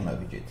the HTML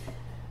widget.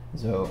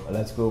 So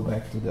let's go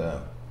back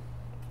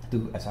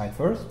to aside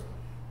first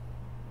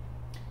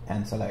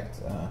and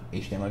select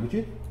HTML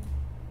widget.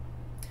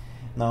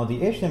 Now the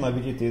HTML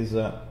widget is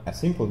a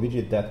simple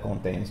widget that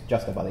contains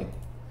just a body.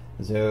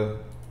 So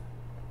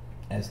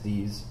as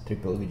these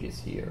triple widgets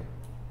here.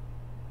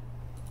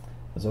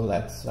 So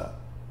let's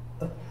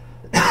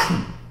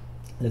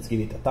let's give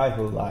it a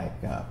title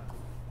like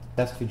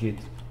test widget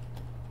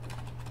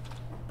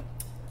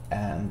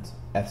and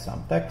add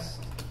some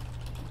text.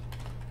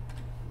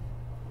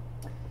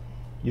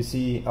 You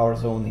see our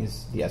zone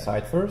is the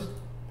aside first.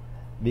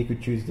 We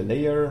could choose the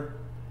layer.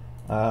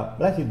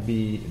 Let it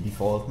be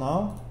default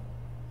now.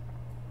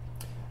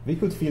 we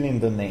could fill in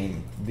the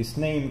name. This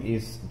name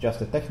is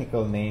just a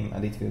technical name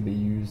and it will be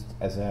used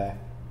as a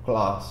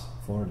class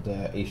for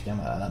the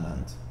HTML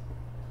element.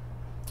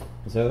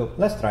 So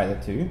let's try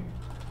that too.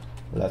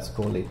 Let's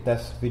call it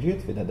test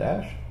widget with a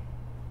dash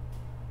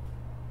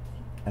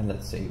and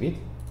let's save it.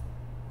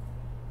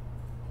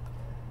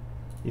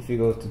 If you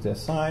go to the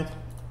site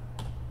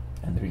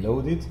and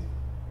reload it,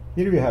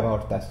 here we have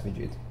our test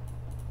widget.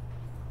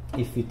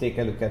 If we take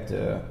a look at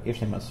the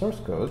HTML source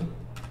code,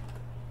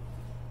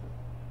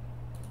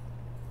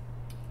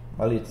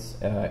 well,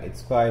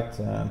 it's quite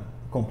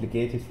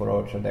complicated for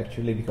Orchard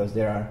actually, because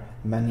there are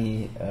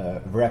many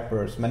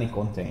wrappers, many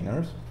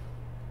containers.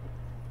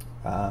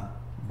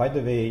 By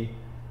the way,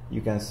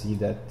 you can see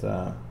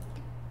that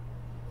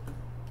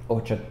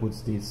Orchard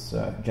puts this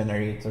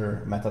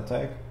generator meta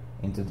tag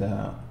into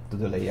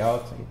the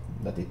layout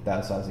that it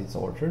tells us it's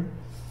Orchard.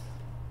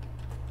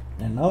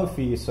 And now if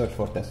we search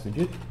for test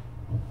widget,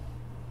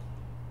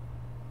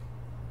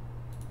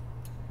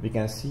 we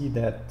can see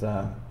that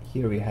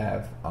here we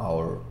have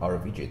our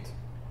widget,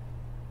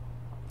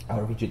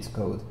 our widget's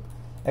code.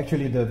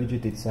 Actually, the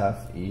widget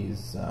itself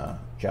is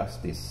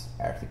just this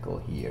article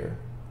here,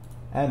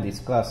 and its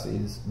class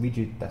is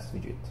widget test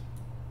widget.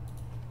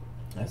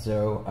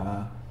 So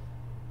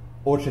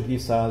Orchard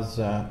gives us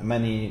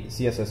many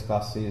CSS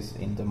classes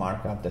in the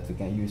markup that we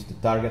can use to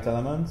target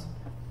elements.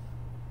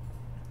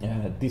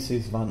 This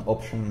is one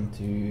option.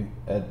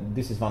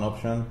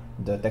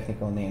 The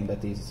technical name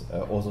that is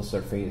also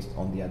surfaced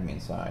on the admin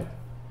side.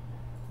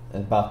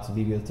 But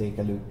we will take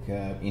a look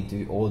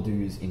into all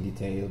these in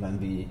detail when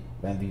we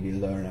will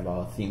learn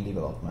about theme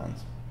development.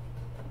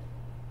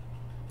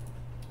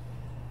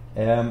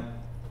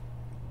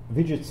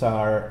 Widgets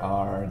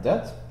are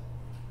that.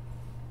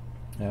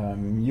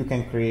 You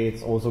can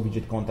create also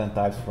widget content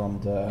types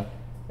from the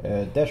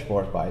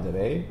dashboard, by the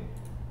way.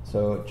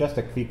 So just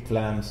a quick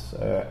glance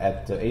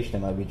at the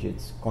HTML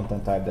widgets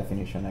content type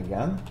definition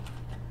again.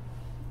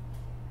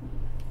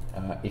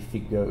 If we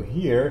go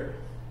here,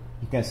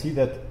 you can see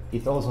that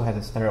it also has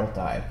a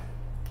stereotype.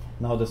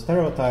 Now the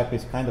stereotype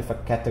is kind of a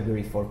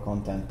category for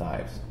content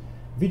types.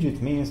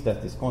 Widget means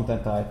that this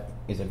content type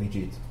is a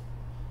widget.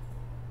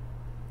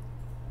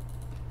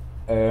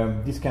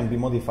 This can be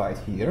modified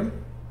here.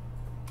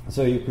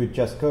 So you could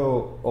just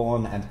go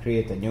on and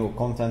create a new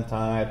content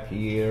type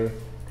here,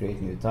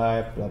 create new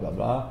type, blah blah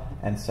blah,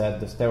 and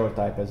set the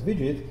stereotype as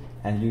widget,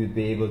 and you'd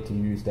be able to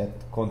use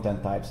that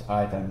content type's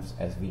items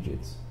as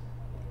widgets.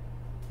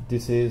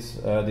 This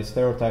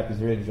stereotype is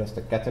really just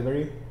a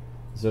category,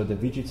 so the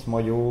widgets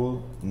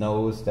module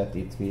knows that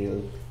it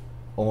will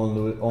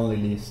only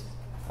list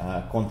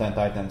content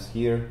items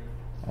here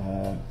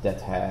that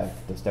have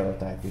the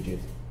stereotype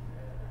widget.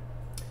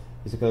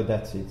 Basically,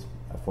 that's it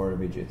for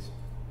widgets.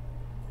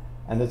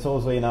 And that's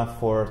also enough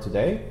for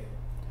today.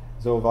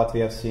 So what we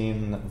have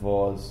seen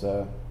was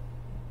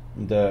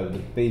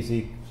the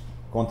basic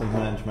content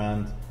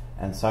management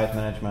and site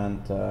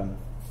management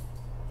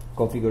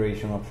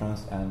configuration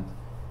options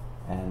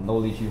and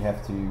knowledge you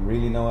have to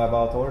really know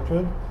about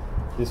Orchard.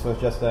 This was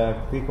just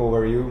a quick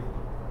overview.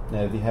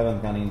 We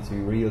haven't gone into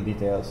real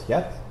details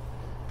yet,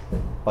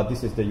 but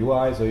this is the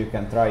UI, so you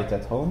can try it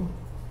at home.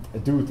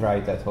 Do try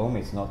it at home,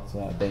 it's not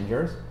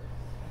dangerous.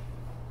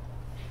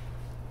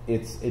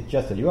 It's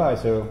just a UI,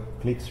 so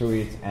click through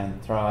it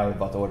and try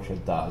what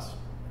Orchard does.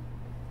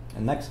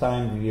 And next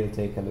time we will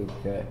take a look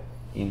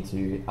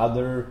into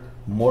other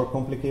more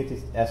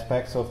complicated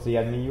aspects of the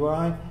admin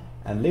UI,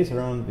 and later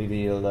on we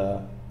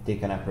will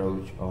take an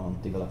approach on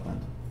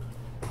development.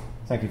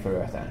 Thank you for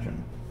your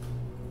attention.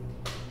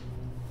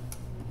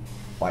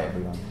 Bye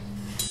everyone.